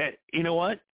 And you know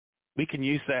what? We can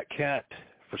use that cat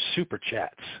for super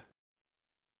chats.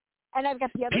 And I've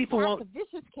got the other cat, the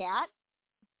vicious cat.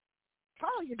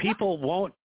 Carl, you're people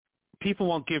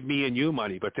won't give me and you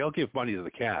money, but they'll give money to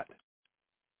the cat.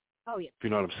 Oh yeah. If you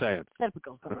know what I'm saying.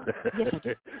 Typical.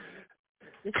 Yes.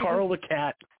 Carl the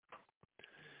cat.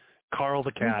 Carl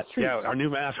the cat. Yeah, our new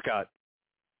mascot.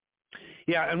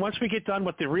 Yeah, and once we get done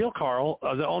with the real Carl,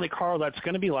 the only Carl that's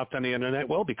going to be left on the internet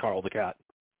will be Carl the cat.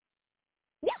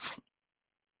 Yeah.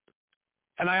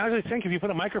 And I honestly think if you put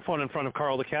a microphone in front of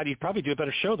Carl the cat, he'd probably do a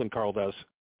better show than Carl does.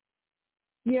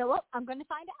 You know what? I'm going to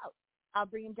find out. I'll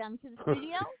bring him down to the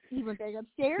studio. He went back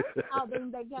upstairs. I'll bring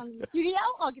him back down to the studio.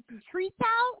 I'll get some treats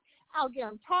out. I'll get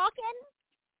him talking.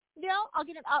 You know, I'll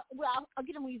get him out. Well, I'll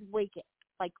get him when he's awake,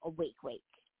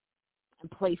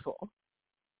 and playful.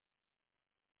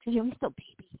 Because he's still a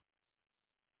baby.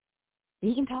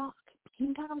 He can talk. He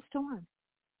can talk on the storm.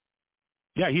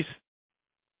 Yeah,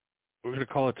 we're going to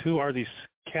call it Who Are These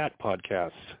Cat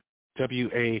Podcasts?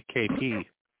 WAKP.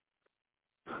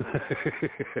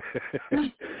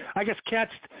 I guess cat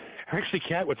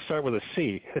would start with a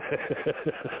C.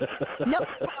 No.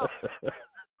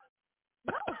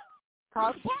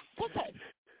 Carl the cat.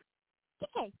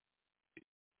 KK.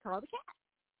 Carl the cat.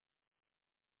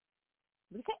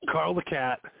 Carl the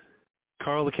cat.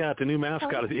 Carl the cat, the new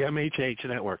mascot of the MHH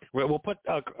network. We'll put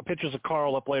pictures of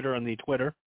Carl up later on the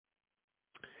Twitter.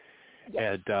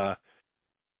 Yes. And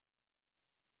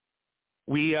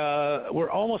we're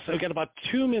almost. We've got about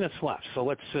 2 minutes left, so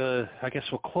let's. I guess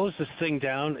we'll close this thing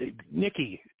down.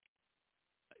 Nikki,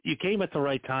 you came at the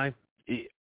right time.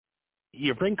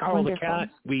 You bring Carl the cat.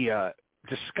 We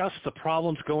discussed the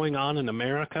problems going on in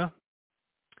America.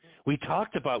 We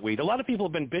talked about weed. A lot of people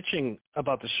have been bitching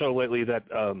about the show lately that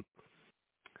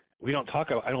I don't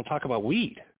talk about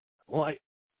weed. Well,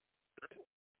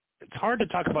 it's hard to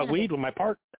talk about weed with my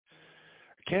part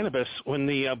cannabis when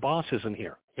the boss isn't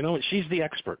here. You know, she's the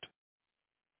expert.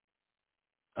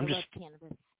 Cannabis.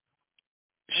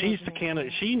 She's the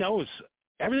cannabis. She knows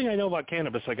everything I know about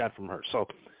cannabis. I got from her. So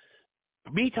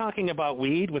me talking about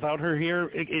weed without her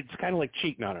here, it's kind of like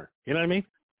cheating on her. You know what I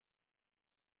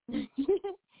mean?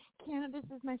 Cannabis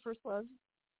is my first love.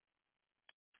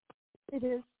 It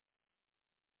is.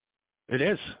 It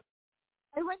is.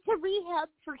 I went to rehab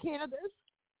for cannabis,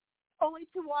 only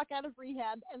to walk out of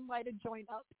rehab and light a joint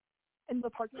up in the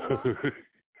parking lot.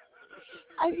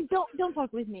 Don't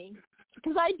fuck with me,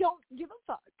 because I don't give a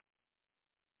fuck.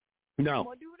 No. I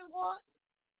want to do what I want.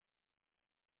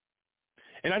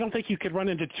 And I don't think you could run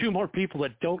into two more people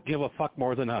that don't give a fuck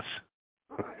more than us.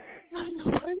 I know,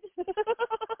 right?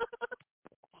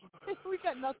 We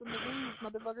got nothing to lose,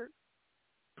 motherfucker.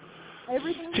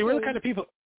 Everything. See, we're the kind of people.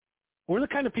 We're the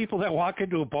kind of people that walk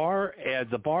into a bar and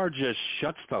the bar just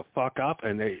shuts the fuck up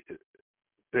and they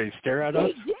stare at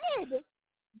us. They did.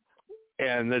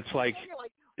 And it's like,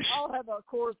 I'll have a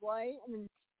Coors Light, and then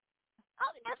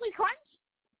the Nestle Crunch.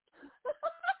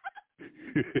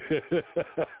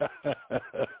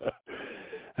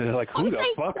 And they're like, who the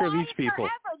fuck are these people?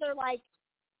 Forever. They're like,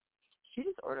 she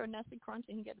just order a Nestle Crunch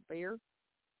and you get a beer.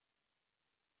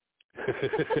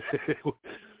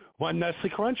 One Nestle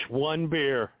Crunch, one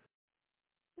beer.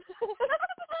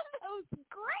 That was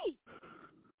great.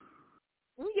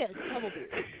 We get a double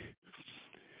beer.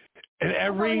 And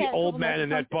every old man in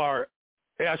that bar,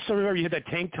 I still remember you had that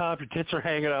tank top, your tits are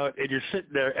hanging out, and you're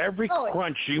sitting there. Every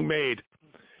crunch you made,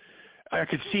 I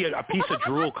could see a piece of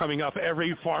drool coming up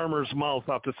every farmer's mouth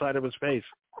off the side of his face.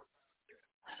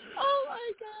 Oh,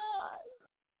 my God.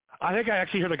 I think I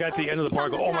actually heard a guy at the end of the bar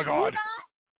go, oh, my God.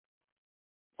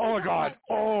 Oh, my God.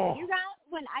 Oh. You got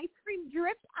when ice cream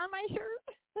dripped on my shirt?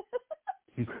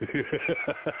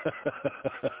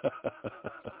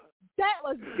 That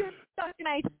was good fucking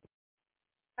ice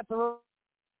cream.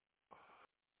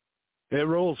 It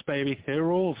rolls, baby. It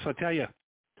rolls, I tell you.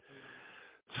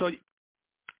 So,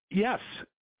 yes,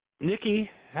 Nikki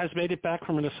has made it back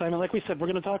from an assignment. Like we said, we're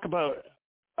going to talk about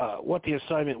what the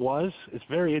assignment was. It's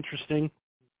very interesting.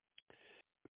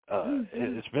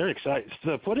 It's very exciting.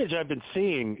 The footage I've been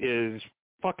seeing is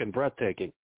fucking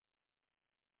breathtaking.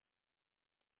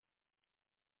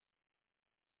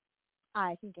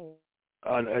 I think it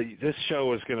is. This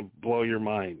show is going to blow your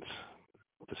minds.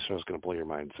 This show is going to blow your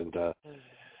minds. And the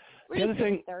other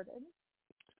thing,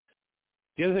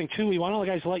 too, we want all the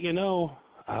guys to let you know,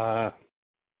 if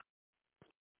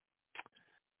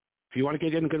you want to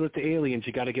get in good with the aliens,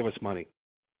 you got to give us money.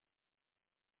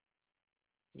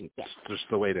 It's just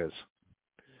the way it is.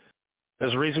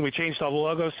 There's a reason we changed all the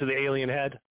logos to the alien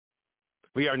head.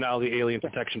 We are now the Alien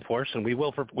Protection Force, and we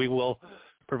will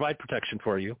provide protection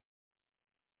for you.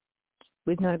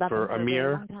 We've known about for them for a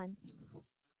very long time.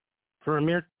 For a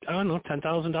mere, I don't know,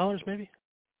 $10,000 maybe.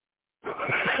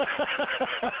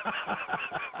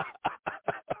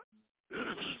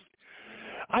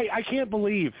 I can't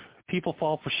believe people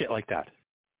fall for shit like that.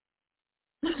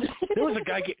 There was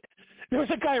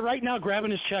a guy right now grabbing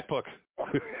his checkbook.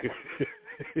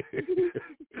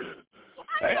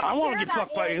 I want to get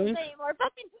fucked by aliens. Anymore.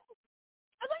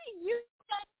 You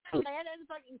got land in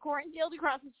fucking cornfield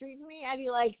across the street from me. I'd be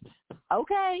like,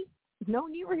 okay,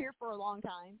 known you were here for a long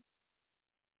time.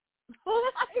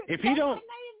 If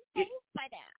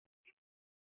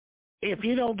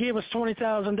you don't give us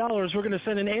 $20,000, we're going to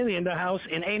send an alien to the house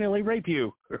and anally rape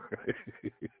you.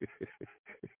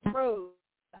 Bro,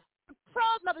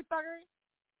 motherfucker.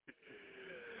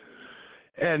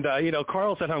 And,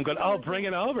 Carl's at home going, oh, bring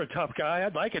it over, tough guy.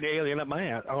 I'd like an alien up my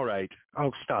ass. All right.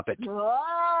 Oh, stop it.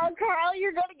 Oh, Carl,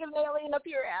 you're going to get an alien up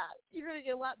your ass. You're going to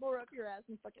get a lot more up your ass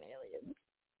than fucking aliens.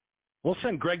 We'll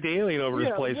send Greg the alien over to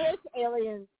his place.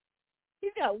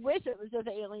 He's going to wish it was just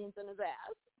aliens in his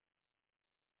ass.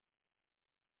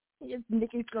 He gives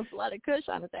Nikki smokes a lot of kush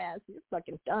on his ass. He's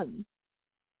fucking done.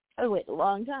 I waited a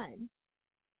long time.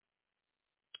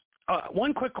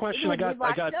 One quick question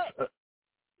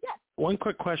one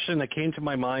quick question that came to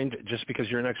my mind just because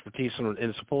you're an expertise in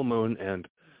it's a full moon and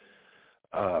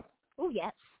oh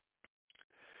yes.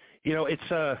 It's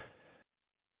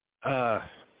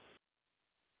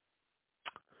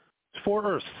four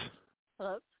Earths.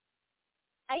 Hello?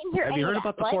 I didn't hear Have you heard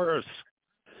about the four Earths?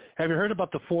 Have you heard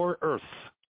about the four Earths?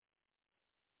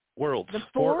 Worlds. The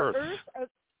four Earths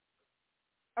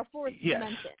or fourth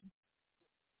dimension?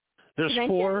 There's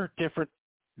four different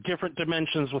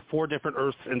dimensions with four different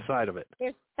Earths inside of it.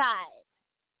 There's five.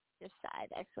 There's five,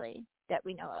 actually, that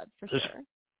we know of for sure.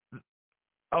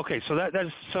 Okay, so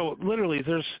that's so literally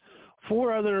there's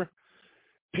four other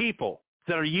people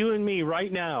that are you and me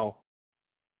right now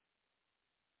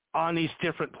on these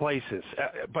different places,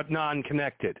 but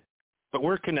non-connected. But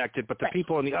we're connected, but the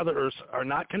people on the other Earths are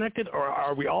not connected, or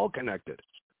are we all connected?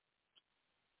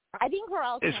 I think we're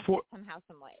all connected somehow,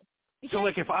 some way. So,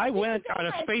 like, if I went on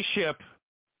a spaceship,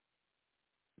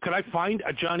 could I find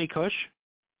a Johnny Cush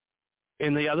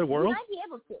in the other world? You might be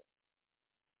able to.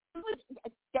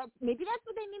 Maybe that's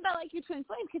what they mean by, like, your twin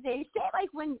flames, because they say,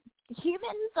 like, when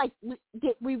humans, like,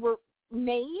 we were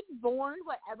made, born,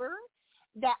 whatever,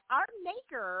 that our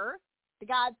maker, the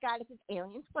gods, goddesses,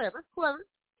 aliens, whoever,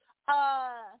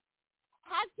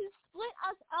 had to split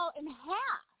us all in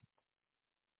half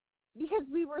because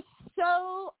we were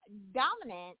so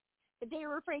dominant that they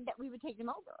were afraid that we would take them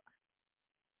over.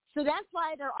 So that's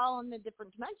why they're all in the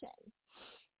different dimensions.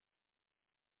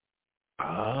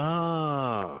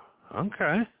 Oh,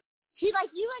 okay. See, like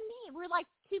you and me, we're like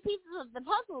two pieces of the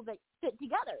puzzle that fit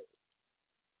together.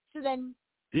 So then,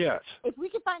 yes, if we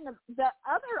could find the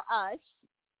other us,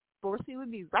 Borsi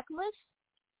would be reckless.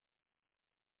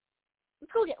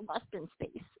 Let's go get lost in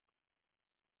space.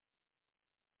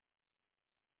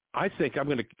 I think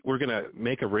we're gonna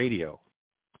make a radio,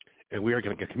 and we are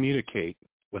gonna communicate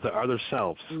with our other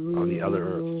selves on the other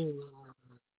Earths.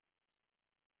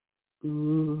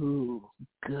 Ooh,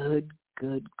 good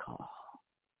call.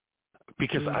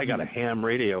 Because I got a ham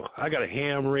radio. I got a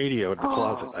ham radio in the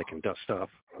closet I can dust off.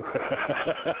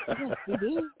 I got a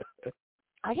CD.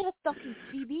 I got a fucking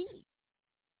CD.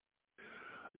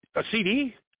 A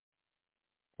CD?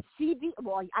 CD.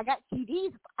 Well, I got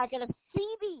CDs. I got a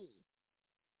CD.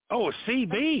 Oh, a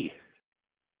CB.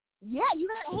 Yeah, you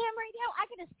got a ham radio. I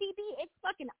got a CD. It's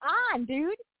fucking on,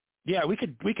 dude. Yeah, we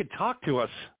could talk to us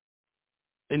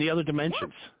in the other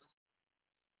dimensions.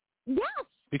 Yes.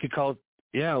 We could call it.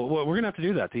 Yeah, well, we're gonna have to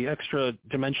do that. The extra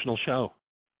dimensional show.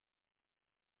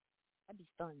 That'd be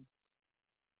fun.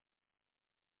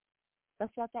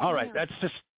 That's not that. All right,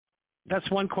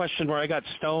 that's one question where I got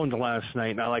stoned last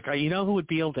night. And I you know who would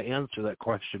be able to answer that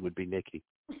question would be Nikki.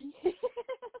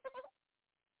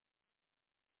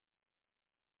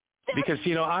 Because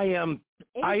I am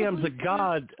the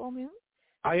god.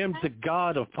 I am the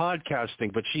god of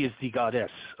podcasting, but she is the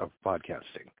goddess of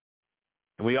podcasting,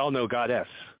 and we all know goddess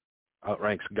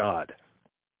outranks God.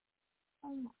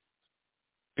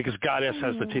 Because goddess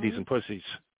has the titties and pussies.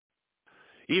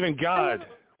 Even God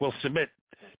will submit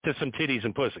to some titties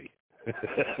and pussy. You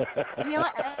know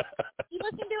what? You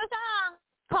listen to a song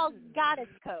called Goddess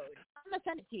Code. I'm going to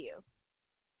send it to you.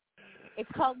 It's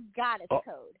called Goddess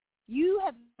Code. You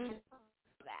have heard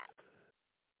that.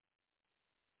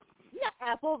 Yeah,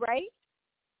 Apple, right?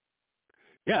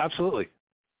 Yeah, absolutely.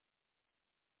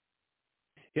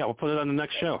 Yeah, we'll put it on the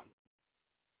next show.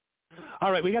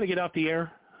 All right, we got to get off the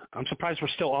air. I'm surprised we're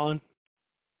still on.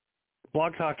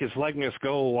 Blog Talk is letting us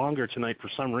go longer tonight for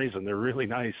some reason. They're really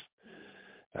nice.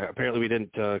 Apparently we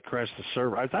didn't crash the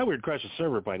server. I thought we would crash the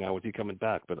server by now with you coming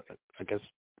back, but I guess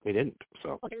we didn't.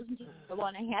 So. Okay, listen to the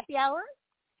one happy hour.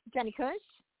 Jenny Kush.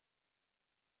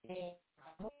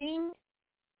 And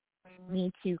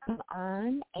me to come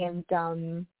on and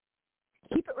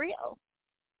keep it real.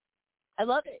 I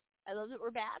love it. I love that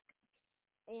we're back.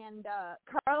 And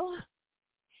Carl,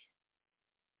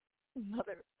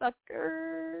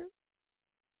 motherfucker.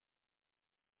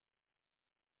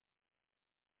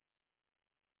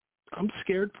 I'm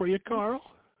scared for you, Carl.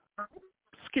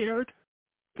 Scared.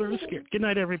 Very scared. Good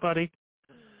night, everybody.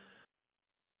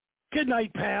 Good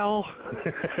night, pal.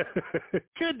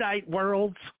 Good night,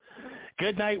 worlds.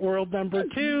 Good night, world number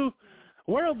 2,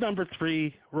 world number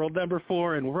 3, world number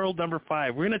 4, and world number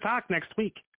 5. We're going to talk next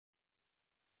week.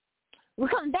 We're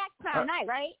coming back tomorrow night,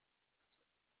 right?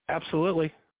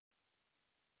 Absolutely.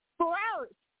 4 hours.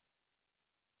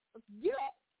 Let's do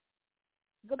it.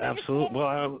 Go absolutely.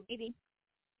 Well, maybe.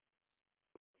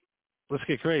 Let's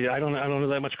get crazy. I don't know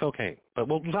that much cocaine, but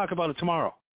we'll talk about it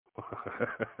tomorrow.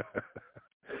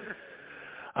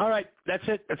 All right, that's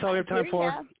it. That's all we have time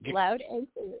for. Loud and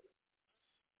clear.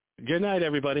 Good night,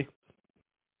 everybody.